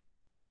 6-fosfato,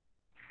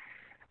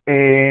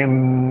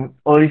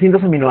 o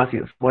distintos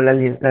aminoácidos, como la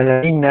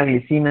alanina,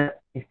 glicina,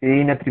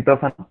 histidina,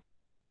 triptófano,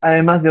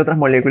 además de otras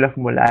moléculas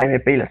como la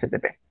AMP y la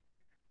CTP.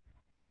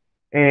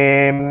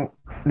 De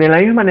la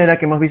misma manera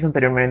que hemos visto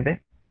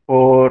anteriormente,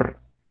 por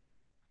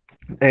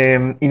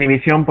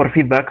inhibición por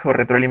feedback o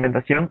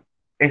retroalimentación,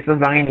 estos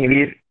van a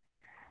inhibir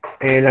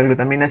la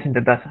glutamina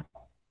sintetasa.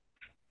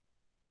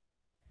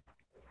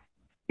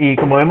 Y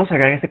como vemos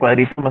acá en este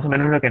cuadrito, más o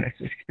menos lo que nos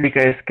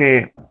explica es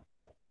que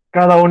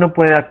cada uno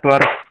puede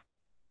actuar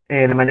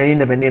de manera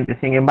independiente.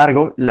 Sin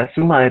embargo, la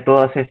suma de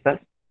todas estas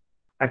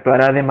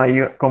actuará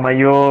con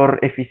mayor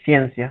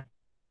eficiencia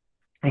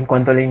en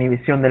cuanto a la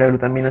inhibición de la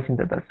glutamina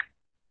sintetasa.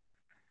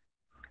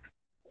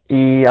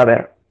 Y a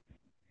ver,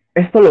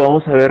 esto lo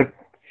vamos a ver,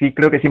 sí,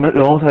 creo que sí,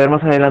 lo vamos a ver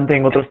más adelante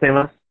en otros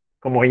temas,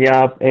 como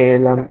ya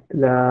el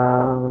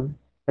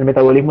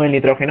metabolismo del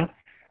nitrógeno,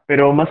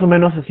 pero más o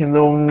menos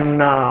haciendo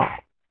una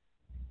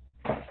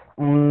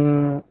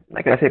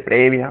clase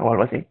previa o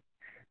algo así.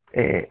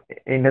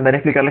 Intentaré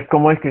explicarles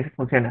cómo es que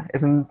funciona.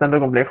 Es un tanto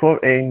complejo.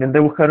 Intenté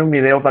buscar un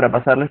video para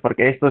pasarles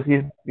porque esto sí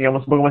es,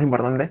 digamos, un poco más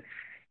importante,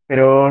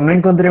 pero no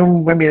encontré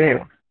un buen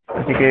video.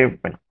 Así que,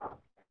 bueno,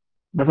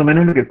 más o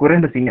menos lo que ocurre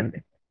es lo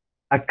siguiente.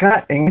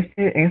 Acá, en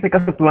este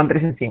caso, actúan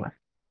tres enzimas.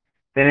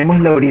 Tenemos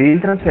la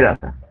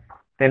uridiltransferasa,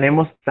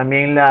 tenemos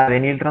también la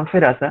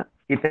adeniltransferasa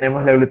y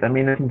tenemos la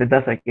glutamina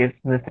sintetasa, que es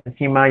nuestra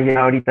enzima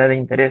ya ahorita de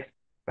interés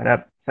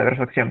para saber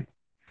su acción.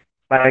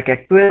 Para que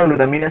actúe la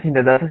glutamina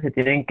sintetasa se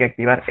tienen que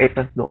activar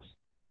estas dos,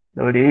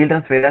 la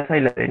uridiltransferasa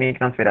y la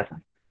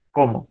adeniltransferasa.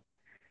 ¿Cómo?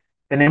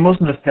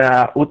 Tenemos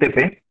nuestra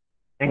UTP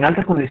en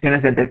altas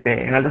condiciones de ATP,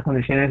 en altas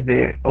condiciones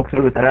de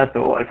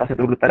oxoglutarato o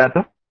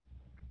alfa-cetoglutarato,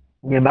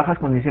 y en bajas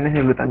condiciones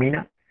de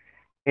glutamina,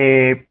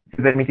 se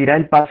permitirá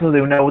el paso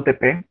de una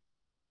UTP,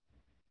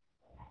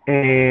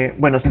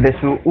 bueno, de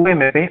su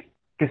UMP,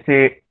 que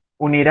se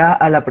unirá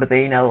a la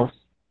proteína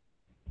 2.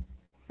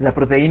 La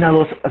proteína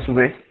 2, a su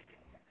vez,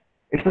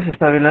 esto se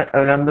está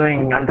hablando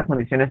en altas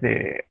condiciones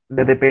de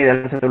ATP y de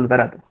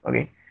alfa-cetoglutarato, ¿ok?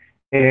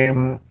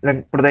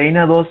 La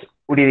proteína 2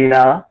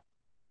 uridilada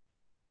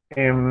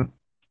em,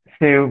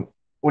 se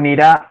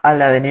unirá a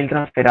la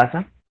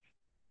adeniltransferasa,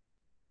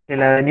 que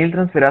la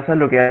adeniltransferasa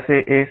lo que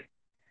hace es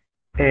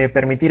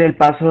permitir el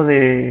paso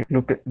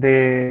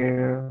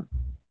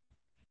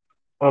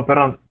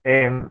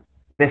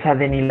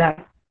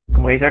desadenilar,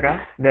 como dice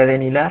acá, de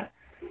adenilar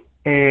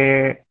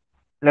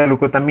la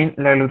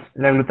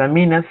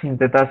glutamina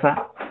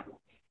sintetasa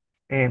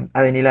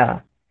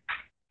adenilada.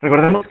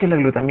 Recordemos que la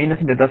glutamina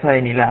sintetasa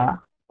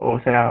adenilada, o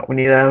sea,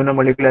 unida a una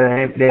molécula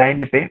de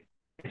AMP,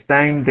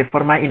 está de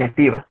forma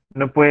inactiva,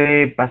 no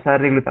puede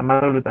pasar de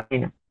glutamato a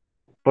glutamina,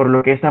 por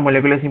lo que esta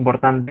molécula es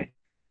importante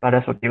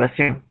para su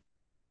activación.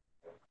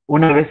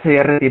 Una vez se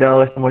haya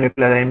retirado esta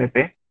molécula de AMP,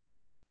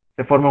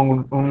 se forma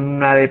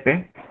un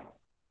ADP,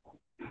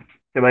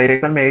 se va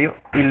directo al medio,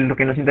 y lo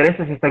que nos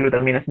interesa es esta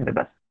glutamina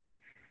sintetasa.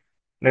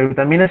 La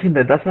glutamina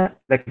sintetasa,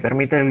 la que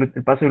permite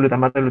el paso de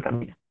glutamato a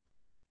glutamina.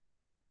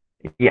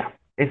 Y ya,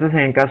 esto es en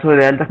el caso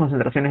de altas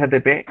concentraciones de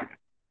ATP,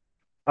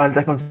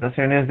 altas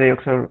concentraciones de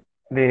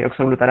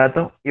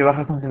oxoglutarato y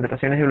bajas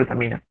concentraciones de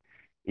glutamina.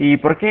 ¿Y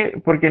por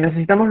qué? Porque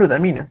necesitamos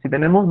glutamina. Si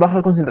tenemos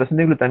baja concentración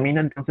de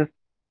glutamina, entonces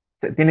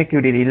se tiene que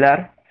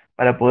uridilar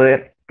para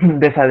poder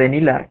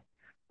desadenilar,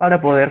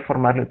 para poder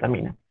formar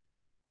glutamina.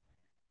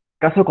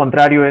 Caso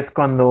contrario es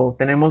cuando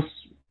tenemos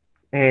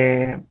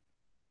eh,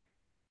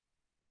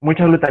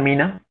 mucha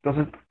glutamina,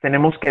 entonces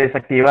tenemos que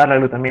desactivar la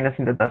glutamina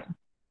sintetasa.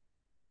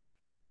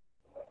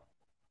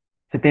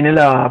 Se tiene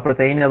la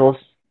proteína 2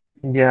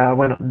 ya,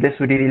 bueno,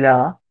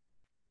 desuridilada,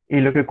 y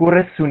lo que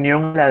ocurre es su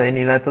unión a la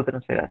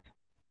adenilato-transferasa.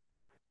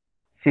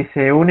 Si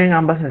se unen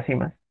ambas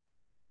enzimas,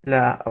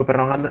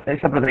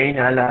 esa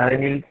proteína, la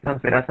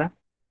adeniltransferasa,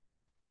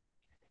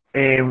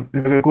 lo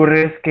que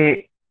ocurre es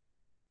que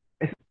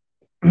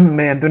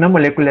mediante una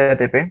molécula de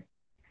ATP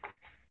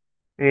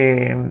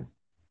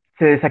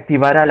se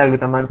desactivará la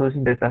glutamato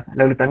sintetasa,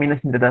 la glutamina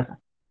sintetasa.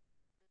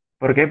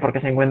 ¿Por qué? Porque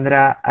se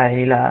encuentra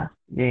adenilada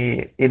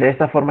y de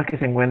esta forma es que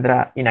se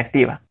encuentra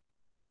inactiva.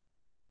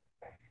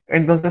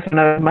 Entonces,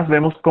 una vez más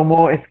vemos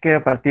cómo es que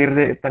a partir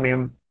de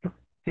también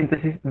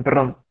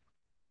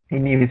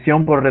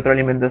inhibición por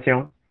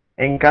retroalimentación,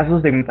 en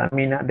casos de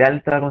glutamina, de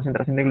alta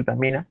concentración de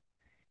glutamina,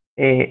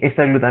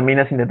 esta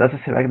glutamina sintetasa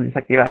se va a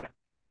desactivar.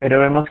 Pero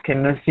vemos que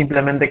no es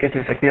simplemente que se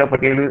desactiva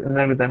porque hay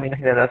una glutamina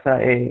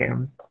sintetasa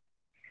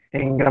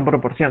en gran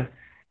proporción.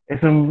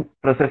 Es un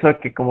proceso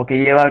que como que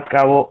lleva a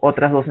cabo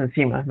otras dos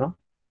enzimas, ¿no?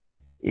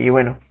 Y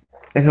bueno,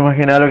 eso es más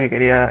que nada lo que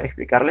quería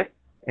explicarles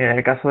en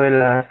el caso de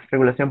la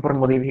regulación por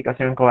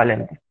modificación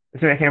covalente.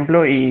 Es un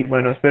ejemplo y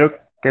bueno, espero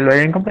que lo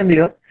hayan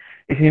comprendido.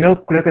 Y si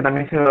no, creo que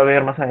también se va a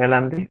ver más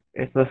adelante.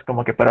 Esto es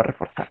como que para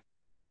reforzar.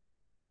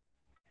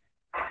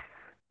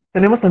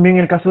 Tenemos también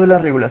el caso de la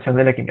regulación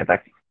de la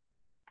quimiotaxis.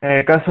 En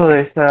el caso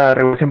de esta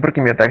regulación por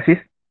quimiotaxis,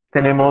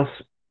 tenemos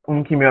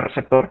un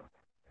quimioreceptor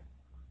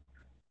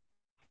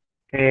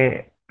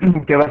eh,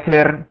 que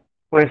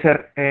puede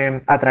ser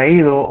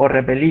atraído o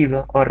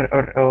repelido,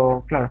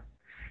 claro,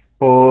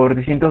 por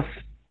distintas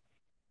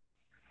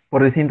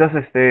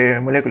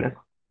moléculas,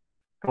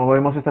 como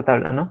vemos esta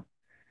tabla, ¿no?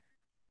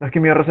 Los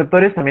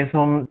quimioreceptores también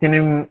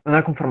tienen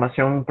una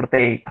conformación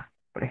proteica,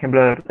 por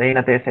ejemplo, la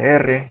proteína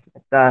TSR,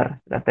 la TAR,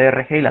 la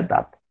TRG y la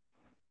TAP.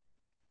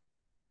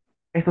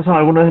 Estos son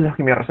algunos de los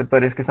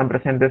quimioreceptores que están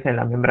presentes en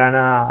la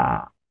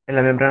membrana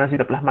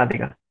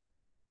citoplasmática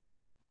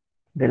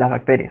de las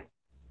bacterias.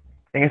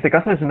 En este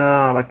caso es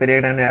una bacteria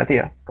gram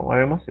negativa, como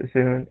vemos,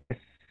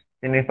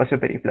 tiene espacio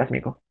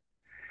periplásmico.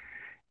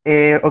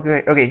 Ok.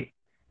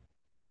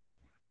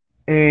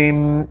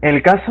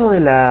 El caso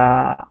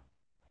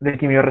del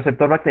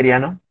quimioreceptor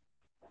bacteriano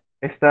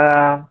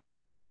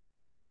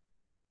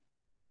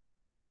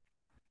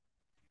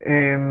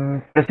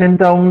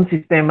presenta un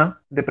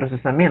sistema de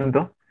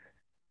procesamiento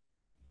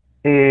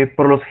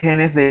por los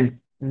genes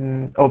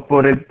o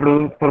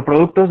por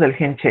productos del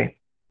gen Che.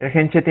 El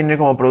gen Che tiene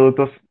como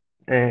productos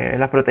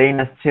las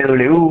proteínas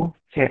CW,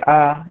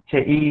 CA,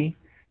 CI,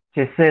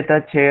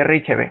 CZ, CR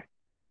y CB.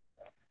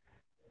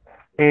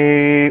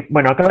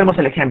 Bueno, acá vemos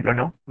el ejemplo,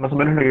 ¿no? Más o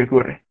menos lo que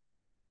ocurre.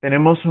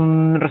 Tenemos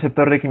un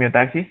receptor de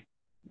quimiotaxis,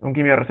 un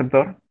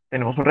quimioreceptor,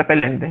 tenemos un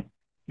repelente.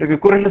 Lo que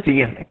ocurre es lo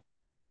siguiente.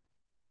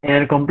 En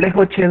el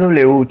complejo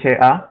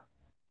CW-CA,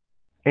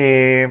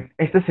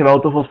 este se va a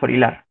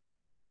autofosforilar.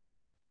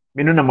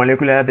 Viene una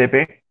molécula de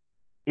ATP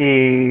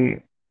y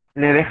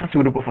le deja su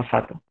grupo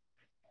fosfato.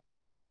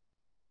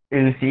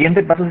 El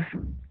siguiente paso es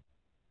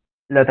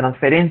la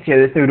transferencia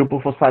de este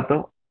grupo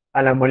fosfato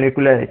a la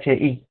molécula de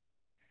HI.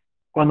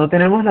 Cuando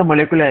tenemos la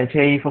molécula de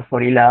HI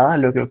fosforilada,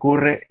 lo que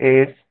ocurre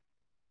es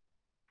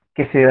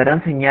que se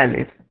darán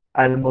señales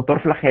al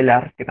motor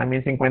flagelar, que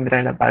también se encuentra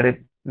en la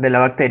pared de la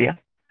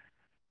bacteria,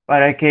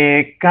 para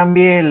que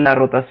cambie la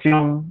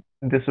rotación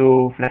de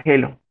su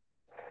flagelo.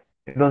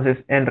 Entonces,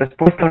 en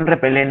respuesta a un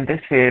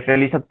repelente, se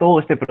realiza todo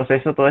este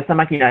proceso, toda esta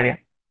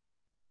maquinaria,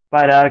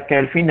 para que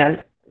al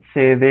final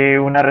se dé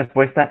una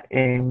respuesta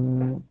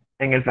en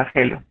el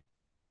flagelo.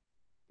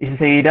 Y se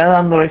seguirá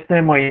dando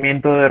este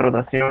movimiento de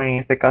rotación, en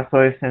este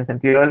caso es en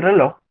sentido del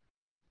reloj,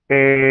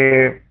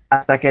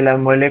 hasta que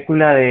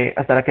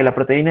hasta que la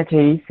proteína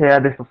HI sea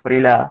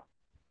desfosforilada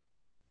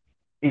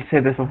y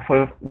se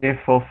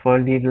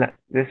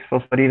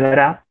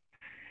desfosforilará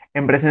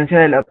en presencia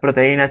de la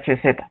proteína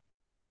HZ.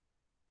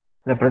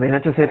 La proteína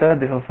HZ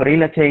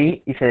desfosforila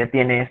HI y se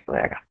detiene esto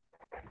de acá.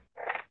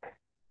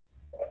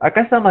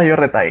 Acá está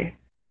mayor detalle.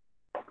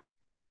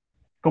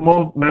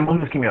 Como vemos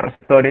los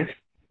quimiorreceptores,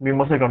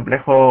 vimos el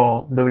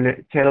complejo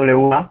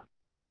CWA,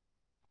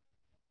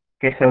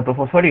 que se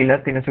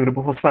autofosforila, tiene su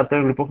grupo fosfato,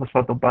 el grupo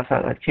fosfato pasa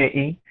a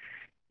HI,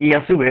 y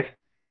a su vez,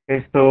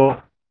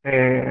 esto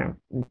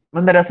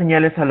mandará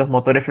señales a los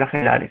motores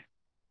flagelares,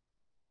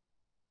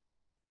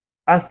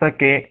 hasta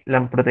que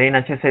la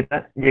proteína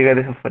HZ llegue a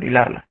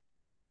desfosforilarla.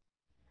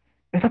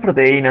 Estas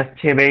proteínas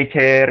HB y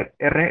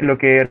HR lo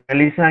que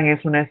realizan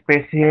es una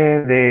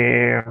especie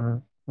de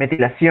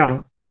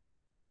metilación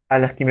a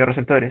las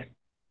quimiorreceptores,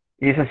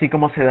 y es así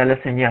como se da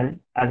la señal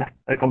al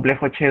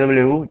complejo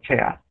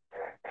HW-HA.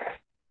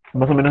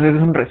 Más o menos ese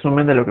es un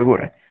resumen de lo que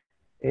ocurre.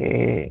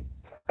 Eh,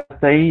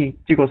 Hasta ahí,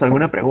 chicos,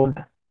 ¿alguna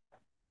pregunta?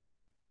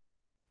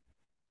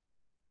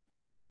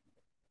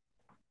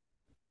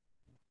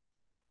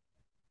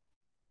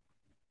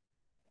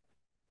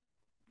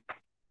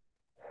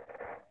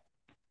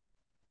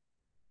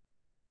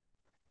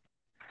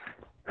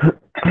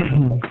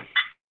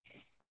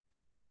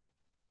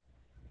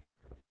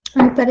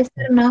 Al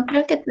parecer no,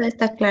 creo que todo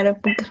está claro,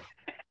 Puka.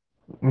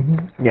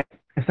 Ya,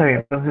 está bien,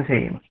 entonces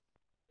seguimos.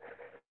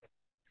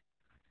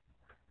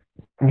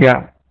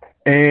 Ya.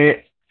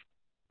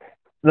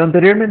 Lo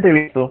anteriormente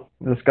visto,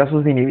 los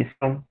casos de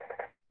inhibición,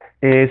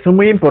 son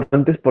muy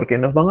importantes porque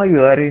nos van a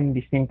ayudar en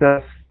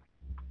distintos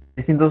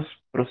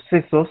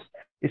procesos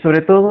y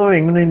sobre todo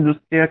en una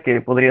industria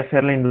que podría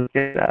ser la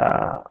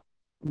industria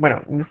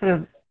bueno,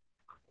 industria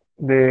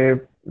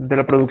de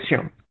la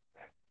producción.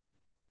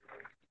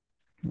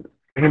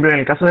 Por ejemplo, en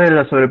el caso de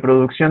la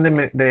sobreproducción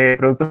de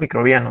productos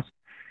microbianos,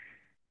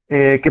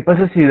 ¿qué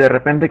pasa si de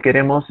repente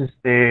queremos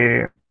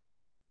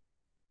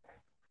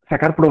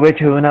sacar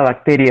provecho de una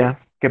bacteria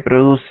que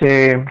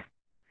produce,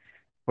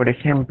 por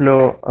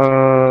ejemplo,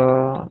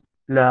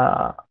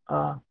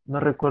 no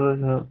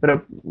recuerdo,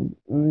 pero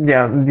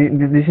ya,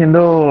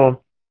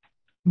 diciendo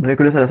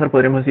moléculas al azar,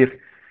 podríamos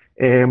decir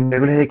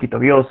moléculas de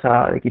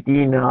quitobiosa, de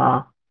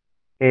quitina,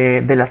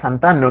 de la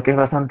santano, que es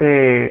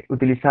bastante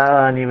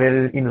utilizada a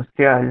nivel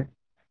industrial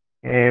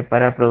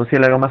para producir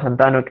la goma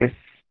santano, que es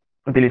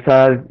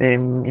utilizada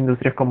en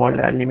industrias como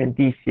la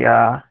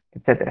alimenticia,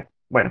 etcétera.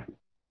 Bueno,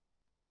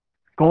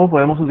 ¿cómo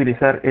podemos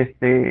utilizar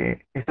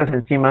estas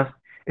enzimas,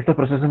 estos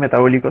procesos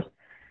metabólicos,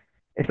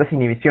 estas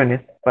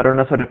inhibiciones para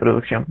una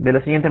sobreproducción? De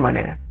la siguiente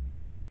manera.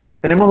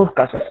 Tenemos dos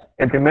casos.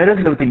 El primero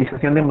es la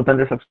utilización de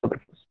mutantes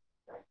auxótrofos.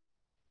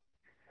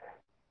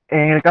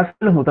 En el caso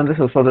de los mutantes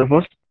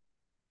auxótrofos,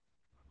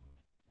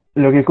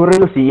 lo que ocurre es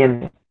lo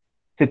siguiente.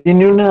 Se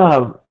tiene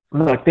una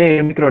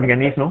bacteria, un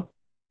microorganismo,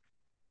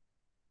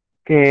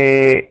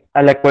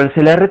 a la cual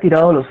se le ha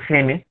retirado los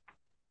genes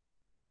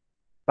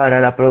para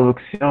la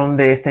producción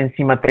de esta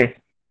enzima 3.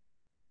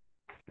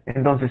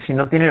 Entonces, si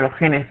no tiene los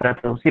genes para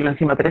producir la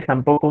enzima 3,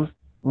 tampoco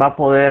va a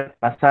poder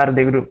pasar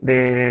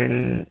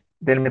del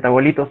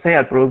metabolito C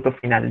al producto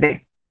final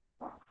D.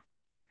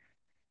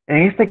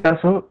 En este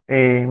caso,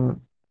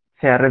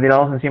 se ha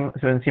retirado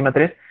su enzima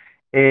 3.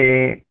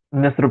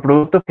 Nuestro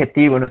producto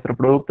objetivo, nuestro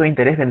producto de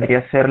interés vendría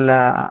a ser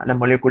la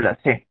molécula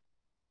C.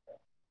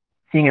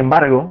 Sin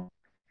embargo,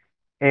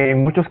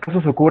 en muchos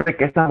casos ocurre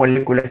que esta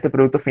molécula, este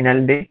producto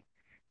final D,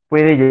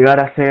 puede llegar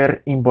a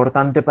ser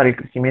importante para el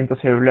crecimiento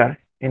celular.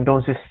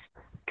 Entonces,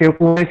 ¿qué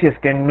ocurre si es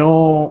que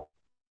no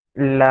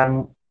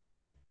la,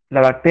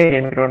 la bacteria,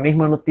 el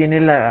microorganismo no tiene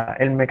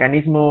el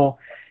mecanismo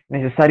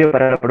necesario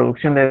para la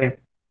producción de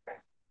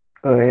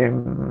eh,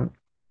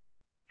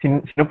 si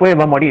no puede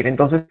va a morir?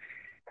 Entonces,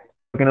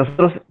 lo que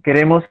nosotros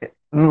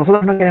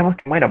no queremos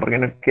que muera porque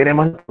no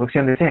queremos la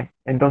producción de C.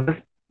 Entonces,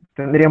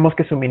 tendríamos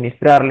que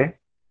suministrarle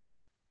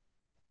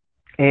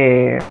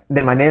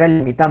de manera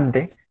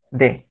limitante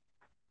de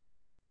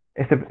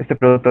este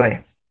producto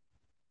D.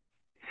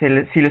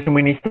 Si le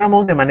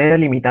suministramos de manera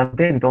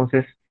limitante,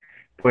 entonces,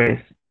 pues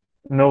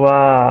no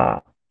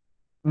va,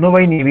 no va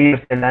a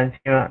inhibirse la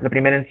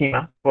primera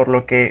enzima, por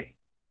lo que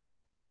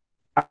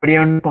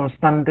habría una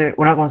constante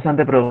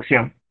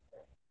producción.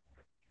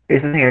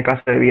 Eso es en el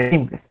caso de vías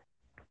simples.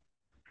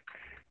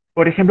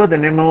 Por ejemplo,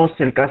 tenemos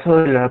el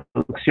caso de la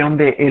producción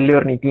de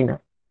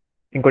L-ornitina.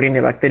 en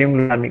Corynebacterium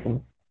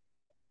glutamicum.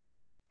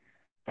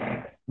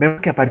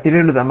 Vemos que a partir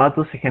del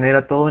glutamato se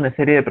genera toda una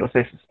serie de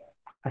procesos,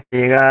 hasta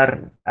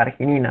llegar a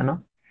arginina,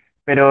 ¿no?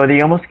 Pero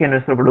digamos que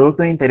nuestro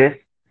producto de interés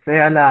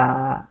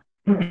sea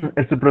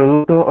el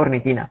subproducto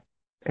ornitina,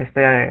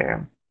 este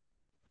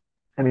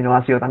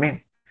aminoácido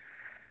también.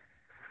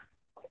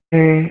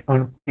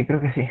 Bueno, sí,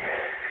 creo que sí.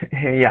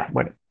 Ya,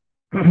 bueno.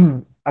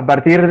 A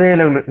partir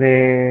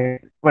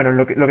bueno,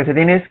 lo que se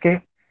tiene es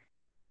que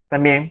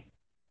también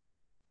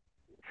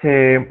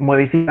se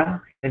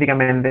modifica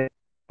genéticamente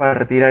para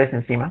retirar esa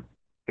enzima,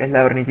 que es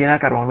la ornitina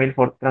carbamil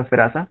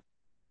transferasa.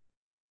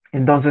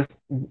 Entonces,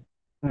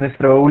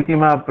 nuestra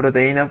última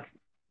proteína,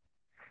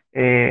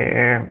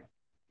 eh,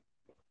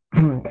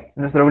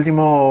 nuestro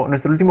último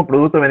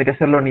producto vendría a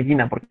ser la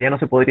ornitina, porque ya no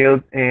se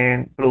podría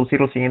producir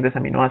los siguientes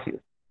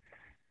aminoácidos.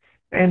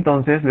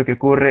 Entonces, lo que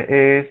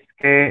ocurre es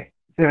que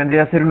se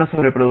vendría a hacer una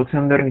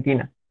sobreproducción de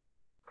ornitina.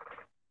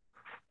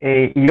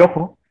 Y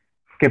ojo,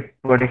 que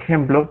por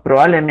ejemplo,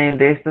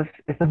 probablemente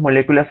estas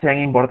moléculas sean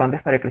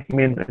importantes para el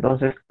crecimiento,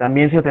 entonces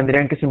también se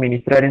tendrían que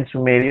suministrar en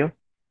su medio,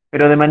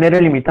 pero de manera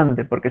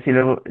limitante, porque si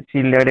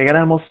le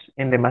agregáramos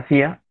en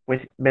demasía,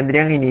 pues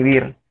vendrían a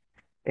inhibir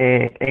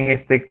en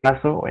este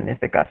caso o en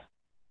este caso.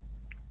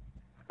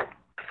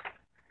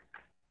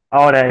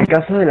 Ahora, en el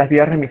caso de las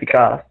vías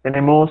ramificadas,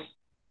 tenemos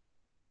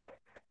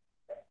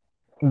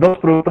dos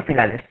productos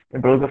finales,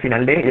 el producto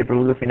final D y el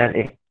producto final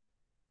E.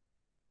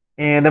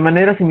 De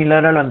manera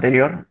similar a lo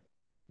anterior,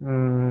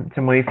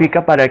 se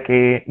modifica para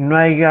que no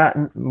haya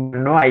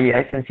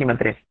esa enzima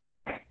 3.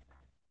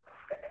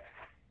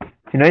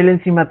 Si no hay la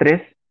enzima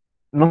 3,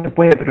 no se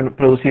puede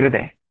producir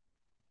D.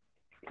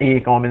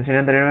 Y como mencioné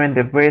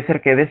anteriormente, puede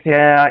ser que D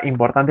sea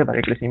importante para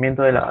el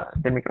crecimiento del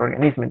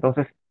microorganismo.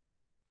 Entonces,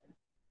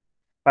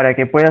 para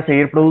que pueda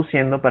seguir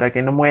produciendo, para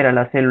que no muera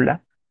la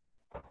célula,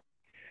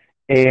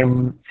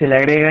 se le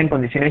agrega en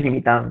condiciones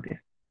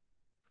limitantes.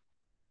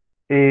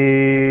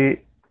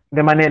 De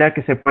manera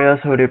que se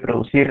pueda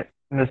sobreproducir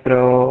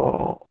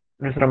nuestro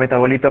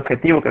metabolito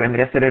objetivo, que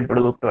vendría a ser el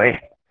producto E.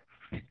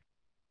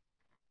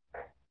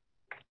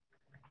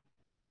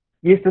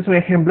 Y este es un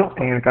ejemplo,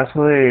 en el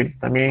caso de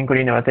también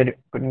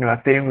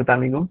Corynebacterium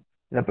glutamicum,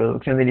 la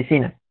producción de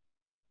lisina.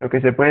 Lo que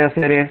se puede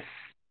hacer es,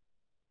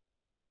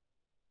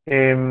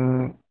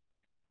 en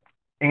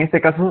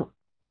este caso,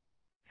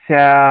 se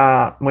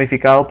ha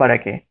modificado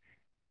para que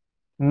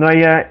no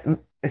haya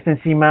esta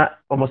enzima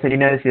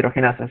homoserina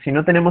deshidrogenasa. Si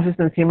no tenemos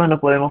esta enzima, no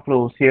podemos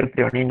producir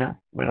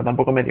treonina, bueno,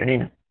 tampoco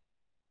metionina.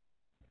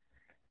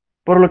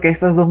 Por lo que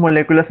estas dos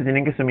moléculas se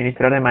tienen que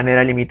suministrar de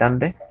manera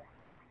limitante,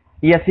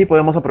 y así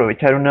podemos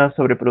aprovechar una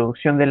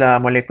sobreproducción de la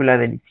molécula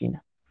de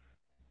lisina.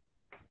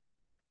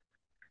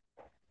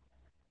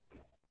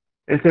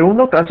 El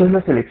segundo caso es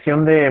la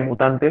selección de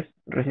mutantes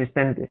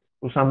resistentes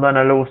usando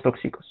análogos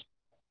tóxicos.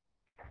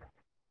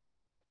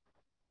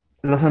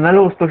 Los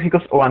análogos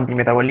tóxicos o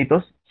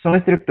antimetabolitos son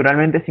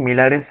estructuralmente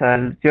similares a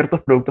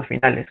ciertos productos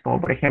finales, como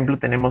por ejemplo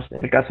tenemos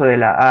el caso de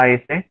la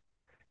AS,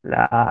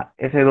 la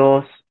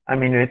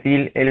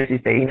S2-aminoetil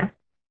L-cisteína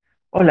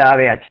o la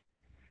ABH.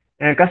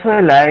 En el caso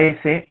de la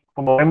AS,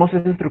 como vemos,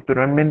 es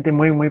estructuralmente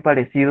muy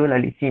parecido a la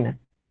lisina.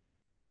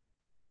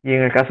 Y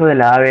en el caso de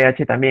la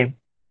ABH también,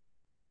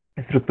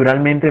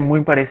 estructuralmente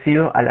muy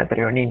parecido a la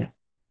treonina.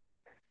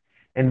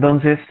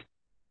 Entonces,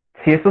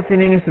 si estos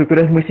tienen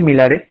estructuras muy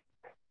similares,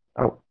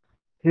 oh,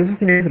 si estos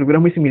tienen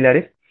estructuras muy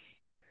similares,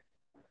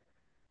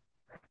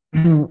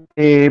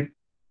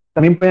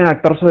 también pueden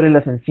actuar sobre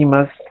las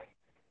enzimas,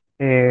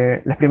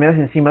 las primeras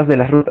enzimas de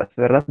las rutas,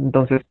 ¿verdad?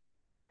 Entonces,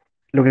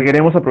 lo que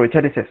queremos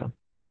aprovechar es eso.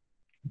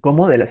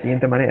 ¿Cómo? De la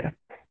siguiente manera.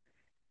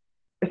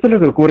 Esto es lo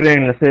que ocurre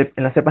en las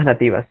cepas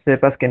nativas,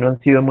 cepas que no han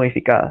sido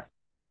modificadas.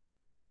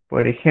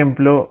 Por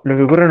ejemplo, lo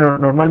que ocurre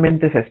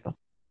normalmente es esto.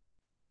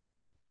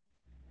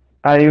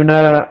 Hay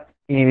una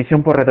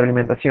inhibición por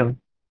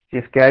retroalimentación. Si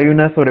es que hay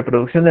una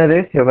sobreproducción de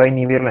D, se va a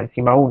inhibir la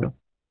enzima 1.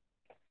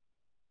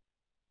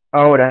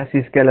 Ahora, si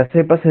es que a la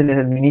cepa se les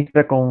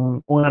administra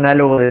con un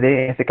análogo de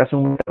D, en este caso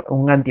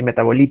un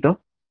antimetabolito,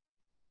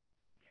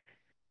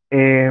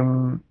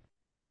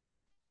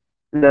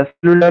 la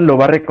célula lo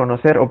va a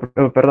reconocer,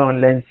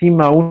 perdón, la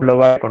enzima 1 lo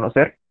va a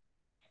reconocer,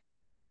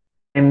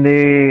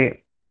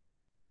 donde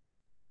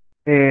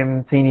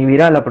se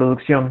inhibirá la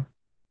producción,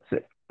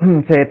 se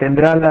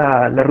detendrá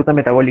la ruta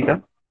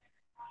metabólica,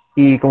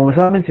 y como me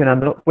estaba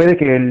mencionando, puede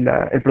que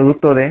el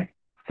producto D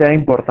sea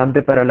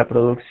importante para la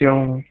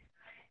producción,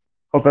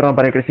 o perdón,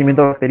 para el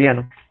crecimiento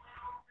bacteriano.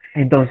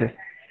 Entonces,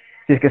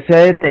 si es que se ha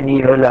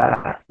detenido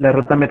la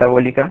ruta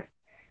metabólica,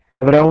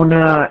 habrá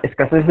una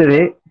escasez de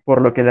D, por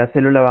lo que la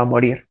célula va a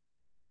morir.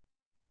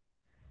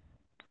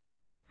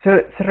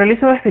 Se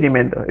realiza un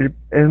experimento.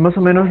 Más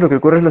o menos lo que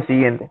ocurre es lo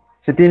siguiente.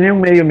 Se tiene un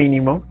medio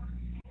mínimo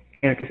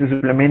en el que se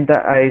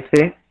suplementa AS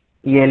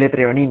y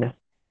L-treonina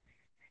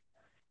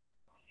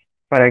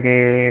para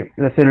que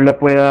la célula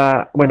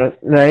pueda, bueno,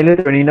 la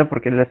L-treonina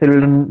porque la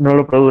célula no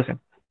lo produce,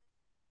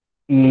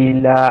 y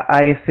la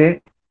AS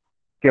que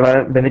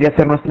vendría a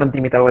ser nuestro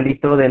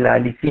antimetabolito de la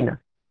lisina.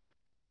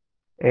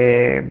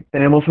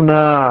 Tenemos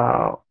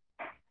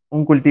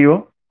un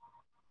cultivo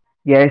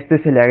y a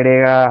este se le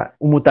agrega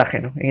un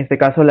mutágeno, en este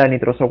caso la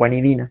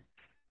nitrosoguanidina,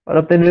 para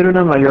obtener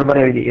una mayor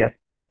variabilidad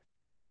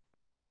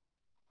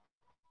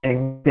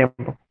en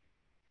tiempo.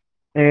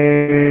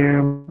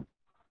 Eh,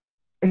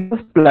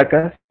 Estas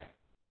placas,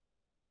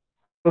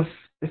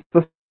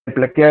 estos de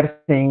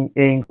plaquearse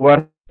e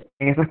incubar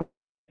en estas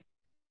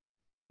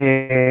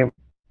eh,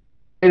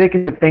 puede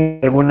que se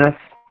tengan algunas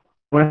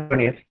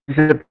colonias. Si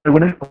se tengan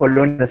algunas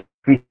colonias de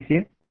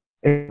superficie,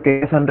 es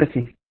que se han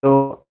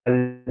resistido a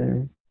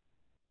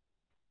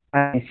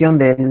la emisión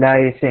del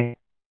AEC.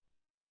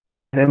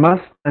 Además,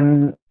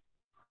 han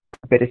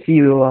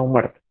perecido, han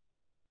muerto.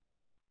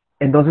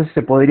 Entonces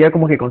se podría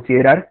como que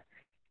considerar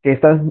que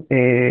estas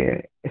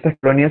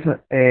colonias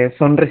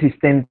son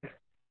resistentes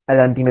al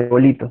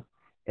antimetabolito.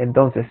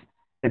 Entonces,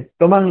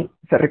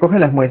 se recogen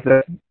las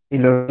muestras y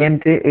lo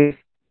siguiente es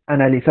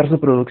analizar su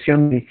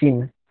producción de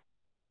lisina.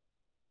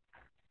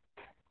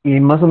 Y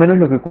más o menos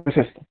lo que ocurre es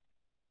esto.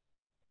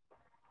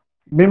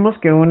 Vemos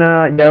que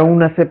ya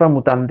una cepa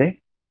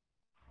mutante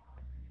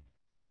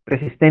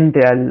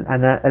resistente al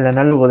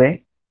análogo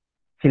D,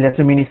 si le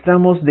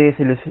suministramos D,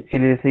 si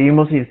le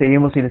seguimos y le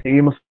seguimos y le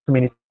seguimos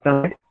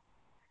suministrando,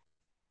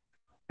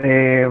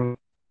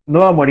 no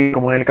va a morir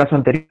como en el caso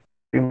anterior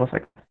que vimos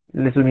acá.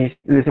 Le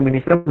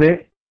suministramos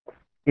D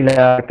y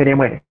la bacteria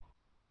muere.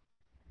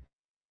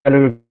 A lo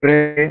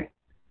que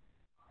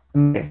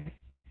ocurre,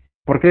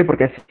 ¿por qué?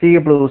 Porque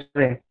sigue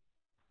produciendo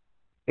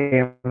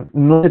D.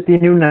 No se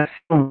tiene una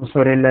acción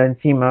sobre la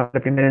enzima, la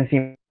primera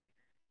enzima.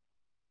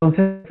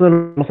 Entonces, eso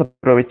lo vamos a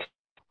aprovechar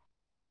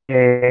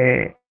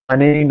de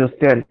manera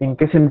industrial. ¿En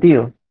qué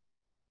sentido?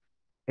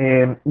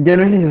 Ya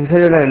no es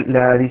necesaria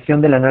la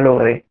adición del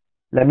análogo D.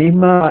 El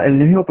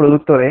mismo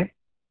producto D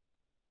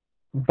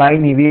va a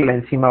inhibir la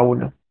enzima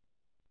 1.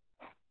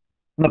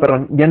 No,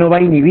 perdón, ya no va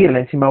a inhibir la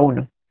enzima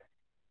 1.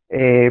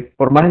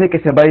 Por más de que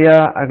se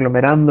vaya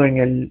aglomerando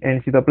en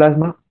el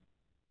citoplasma,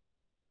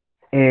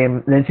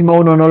 la enzima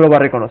 1 no lo va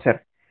a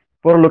reconocer,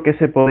 por lo que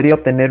se podría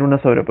obtener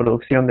una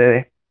sobreproducción de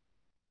D.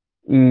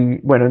 Y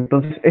bueno,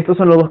 entonces estos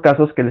son los dos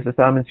casos que les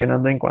estaba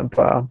mencionando en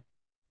cuanto a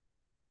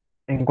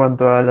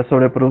la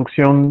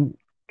sobreproducción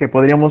que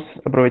podríamos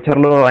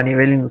aprovecharlo a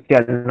nivel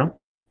industrial, ¿no?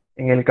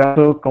 En el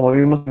caso, como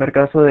vimos en el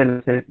caso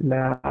de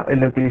la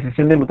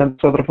utilización de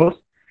mutantes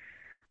ótrofos,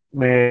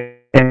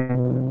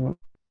 en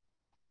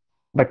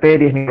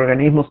bacterias,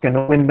 microorganismos que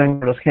no cuentan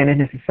con los genes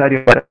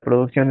necesarios para la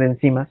producción de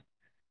enzimas,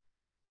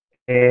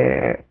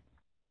 eh,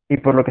 y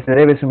por lo que se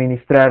debe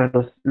suministrar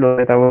los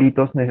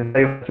metabolitos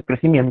necesarios para su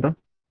crecimiento,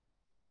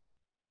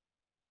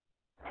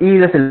 y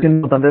la selección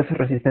de mutantes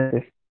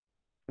resistentes,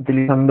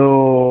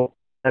 utilizando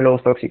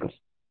análogos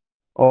tóxicos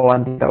o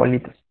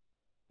antimetabolitos.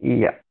 Y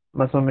ya,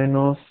 más o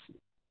menos,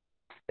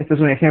 este es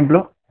un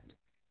ejemplo.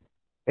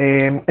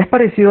 Es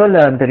parecido a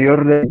la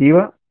anterior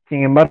diapositiva,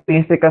 sin embargo, en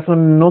este caso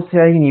no se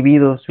ha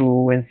inhibido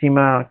su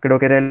enzima, creo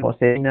que era el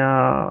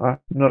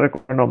homoceína, no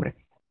recuerdo el nombre.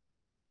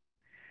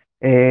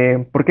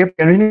 ¿Por qué?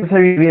 Porque no es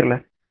necesario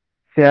inhibirla.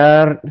 Se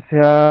ha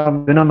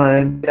de una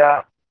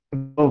manera,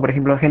 por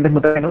ejemplo, agentes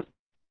mutágenos,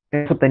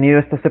 hemos obtenido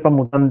esta cepa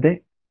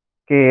mutante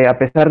que a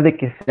pesar de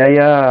que se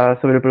haya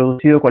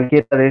sobreproducido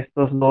cualquiera eh,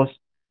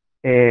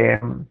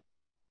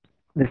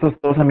 de estos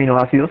dos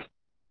aminoácidos,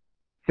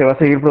 se va a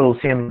seguir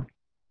produciendo.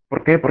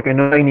 ¿Por qué? Porque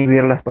no va a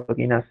inhibir las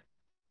proteínas.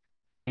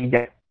 Y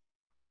ya,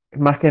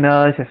 más que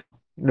nada es eso.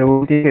 Lo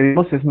último que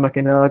vimos es más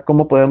que nada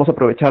cómo podemos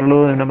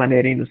aprovecharlo de una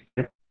manera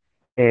industrial.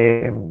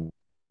 Eh,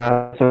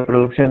 la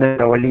sobreproducción de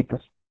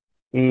metabolitos.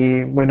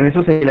 Y bueno,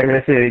 eso sería la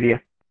clase de hoy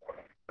día.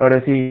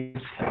 Ahora sí,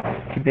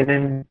 si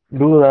tienen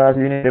dudas,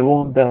 si tienen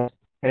preguntas,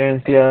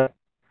 sugerencias,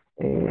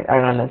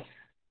 háganlas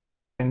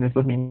en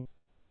estos minutos.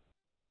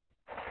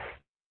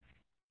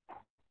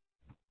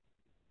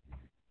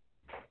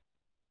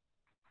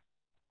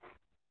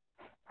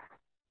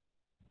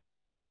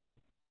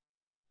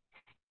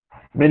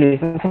 Meli,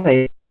 ¿estás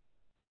ahí?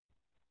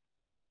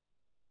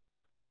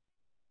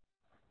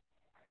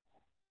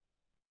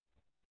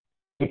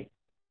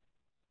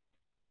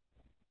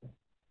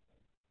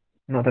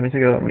 No, también se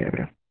quedó dormida,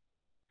 creo.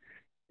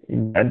 Y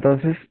ya,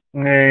 entonces,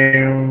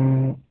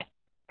 creo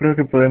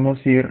que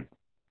podemos ir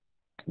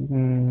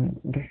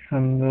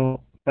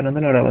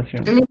parando la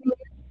grabación. Luis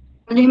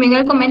Luis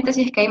Miguel comenta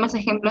si es que hay más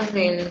ejemplos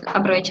del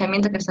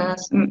aprovechamiento que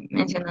estás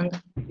mencionando.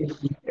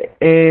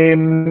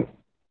 Em,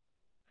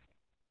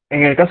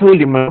 En el caso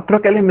último,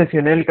 creo que les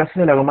mencioné el caso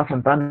de la goma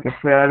Santana, que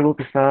fue algo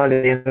que estaba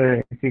leyendo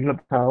el siglo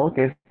pasado,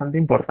 que es bastante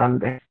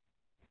importante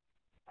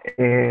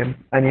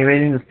a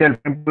nivel industrial.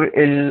 Por ejemplo,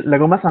 la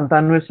goma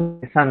Santana es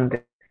un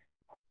guisante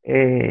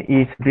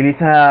y se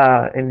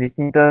utiliza en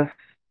distintas,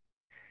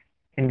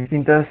 en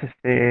distintos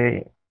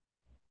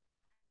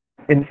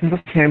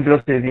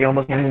ejemplos,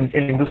 digamos, en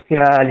la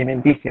industria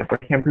alimenticia.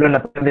 Por ejemplo, en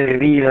la parte de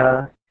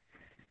bebidas,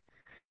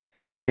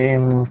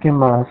 ¿qué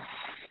más?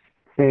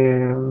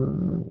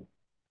 Em,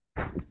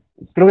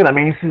 Creo que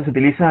también se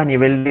utiliza a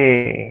nivel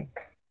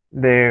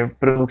de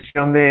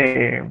producción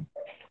de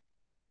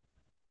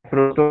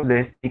productos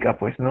de estética,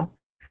 pues, ¿no?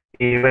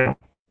 Y bueno,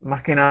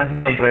 más que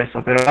nada es todo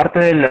eso, pero aparte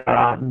de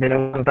la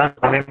voluntad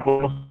también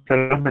podemos hacer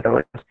los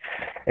metabolitos.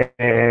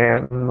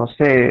 No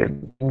sé,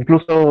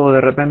 incluso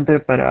de repente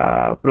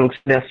para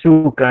producción de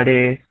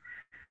azúcares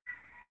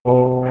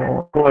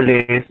o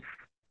coles,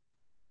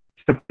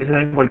 se puede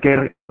hacer en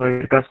cualquier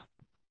caso.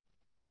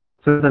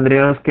 Entonces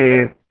tendríamos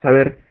que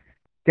saber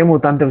qué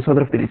mutante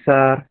nosotros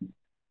utilizar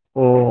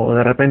o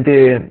de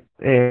repente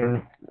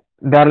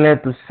darle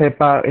a tu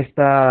cepa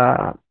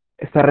esta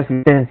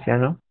resistencia,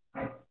 ¿no?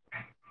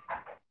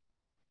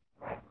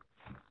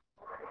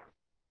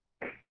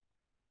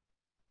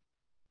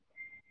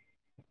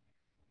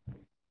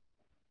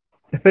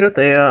 Espero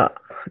te haya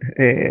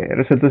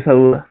resuelto esa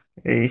duda.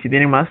 Y si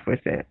tienen más, pues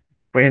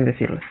pueden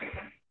decirles.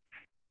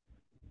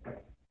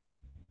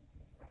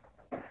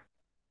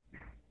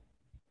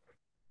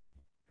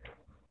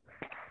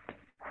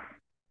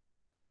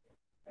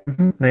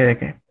 Ujú, no hay de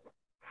qué.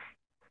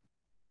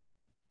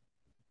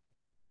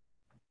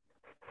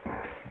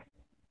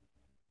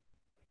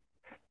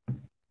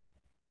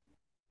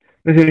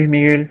 Gracias, Luis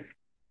Miguel.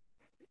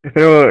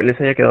 Espero les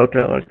haya quedado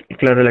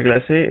claro la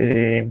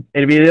clase.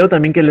 El video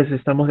también que les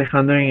estamos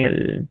dejando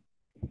en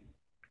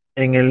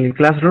el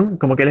Classroom,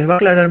 como que les va a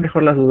aclarar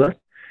mejor las dudas.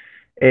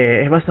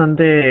 Es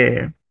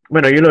bastante,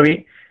 bueno, yo lo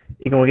vi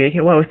y como que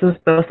dije, wow, esto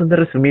está bastante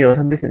resumido,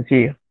 bastante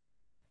sencillo.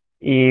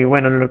 Y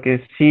bueno, lo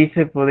que sí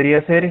se podría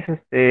hacer es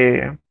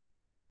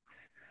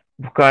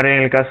buscar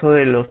en el caso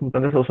de los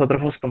mutantes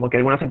ausótrofos como que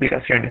algunas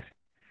aplicaciones.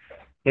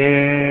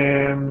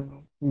 Eh,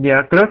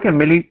 ya, creo que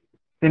Meli,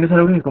 ¿tienes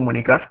algo que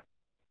comunicar?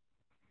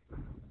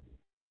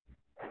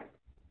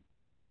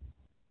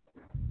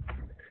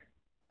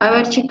 A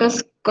ver,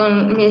 chicos,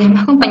 con mis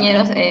demás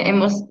compañeros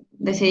hemos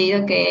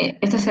decidido que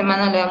esta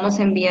semana le vamos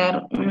a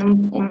enviar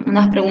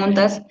unas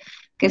preguntas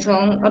que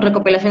son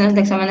recopilaciones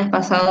de exámenes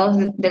pasados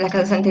de las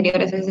clases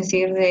anteriores, es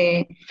decir,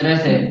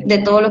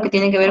 de todo lo que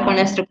tiene que ver con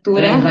la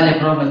estructura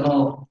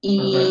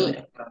y,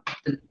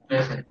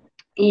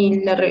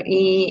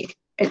 y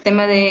el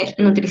tema de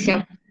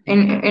nutrición.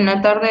 En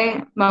la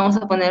tarde vamos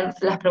a poner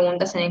las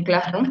preguntas en el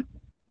Classroom.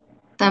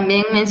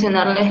 También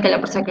mencionarles que la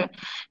próxima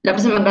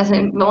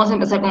clase vamos a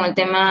empezar con el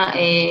tema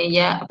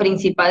ya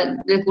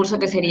principal del curso,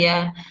 que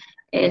sería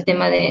el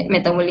tema de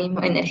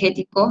metabolismo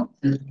energético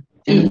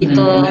y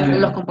todos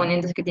los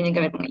componentes que tienen que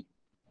ver con ello.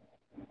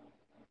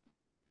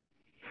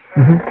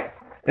 Ujú.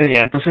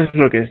 Ya, entonces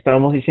lo que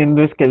estábamos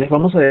diciendo es que les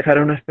vamos a dejar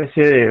una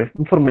especie de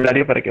un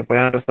formulario para que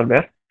puedan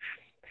resolver.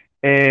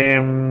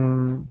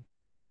 De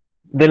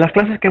las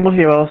clases que hemos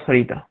llevado hasta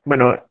ahorita,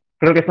 bueno,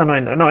 creo que esta no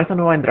entra, no, esta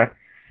no va a entrar,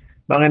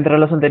 van a entrar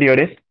las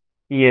anteriores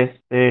y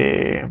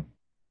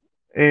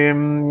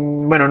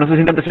bueno, no se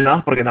sientan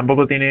presionados porque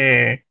tampoco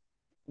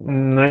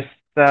no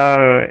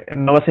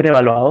va a ser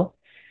evaluado.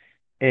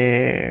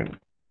 Eh,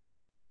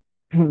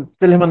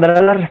 Se les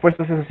mandará las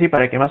respuestas, es así,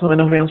 para que más o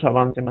menos vean su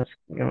avance, más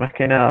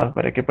que nada,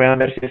 para que puedan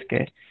ver si es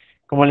que,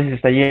 cómo les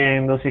está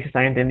yendo, si es que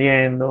están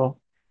entendiendo,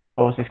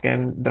 o si es que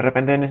de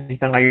repente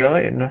necesitan ayuda,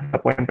 nos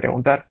la pueden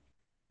preguntar.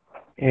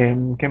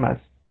 ¿Qué más?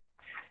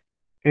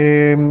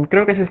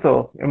 Creo que eso es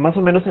todo. Más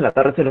o menos en la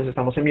tarde se los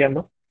estamos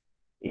enviando.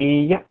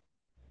 Y ya,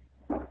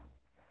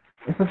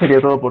 eso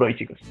sería todo por hoy,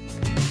 chicos.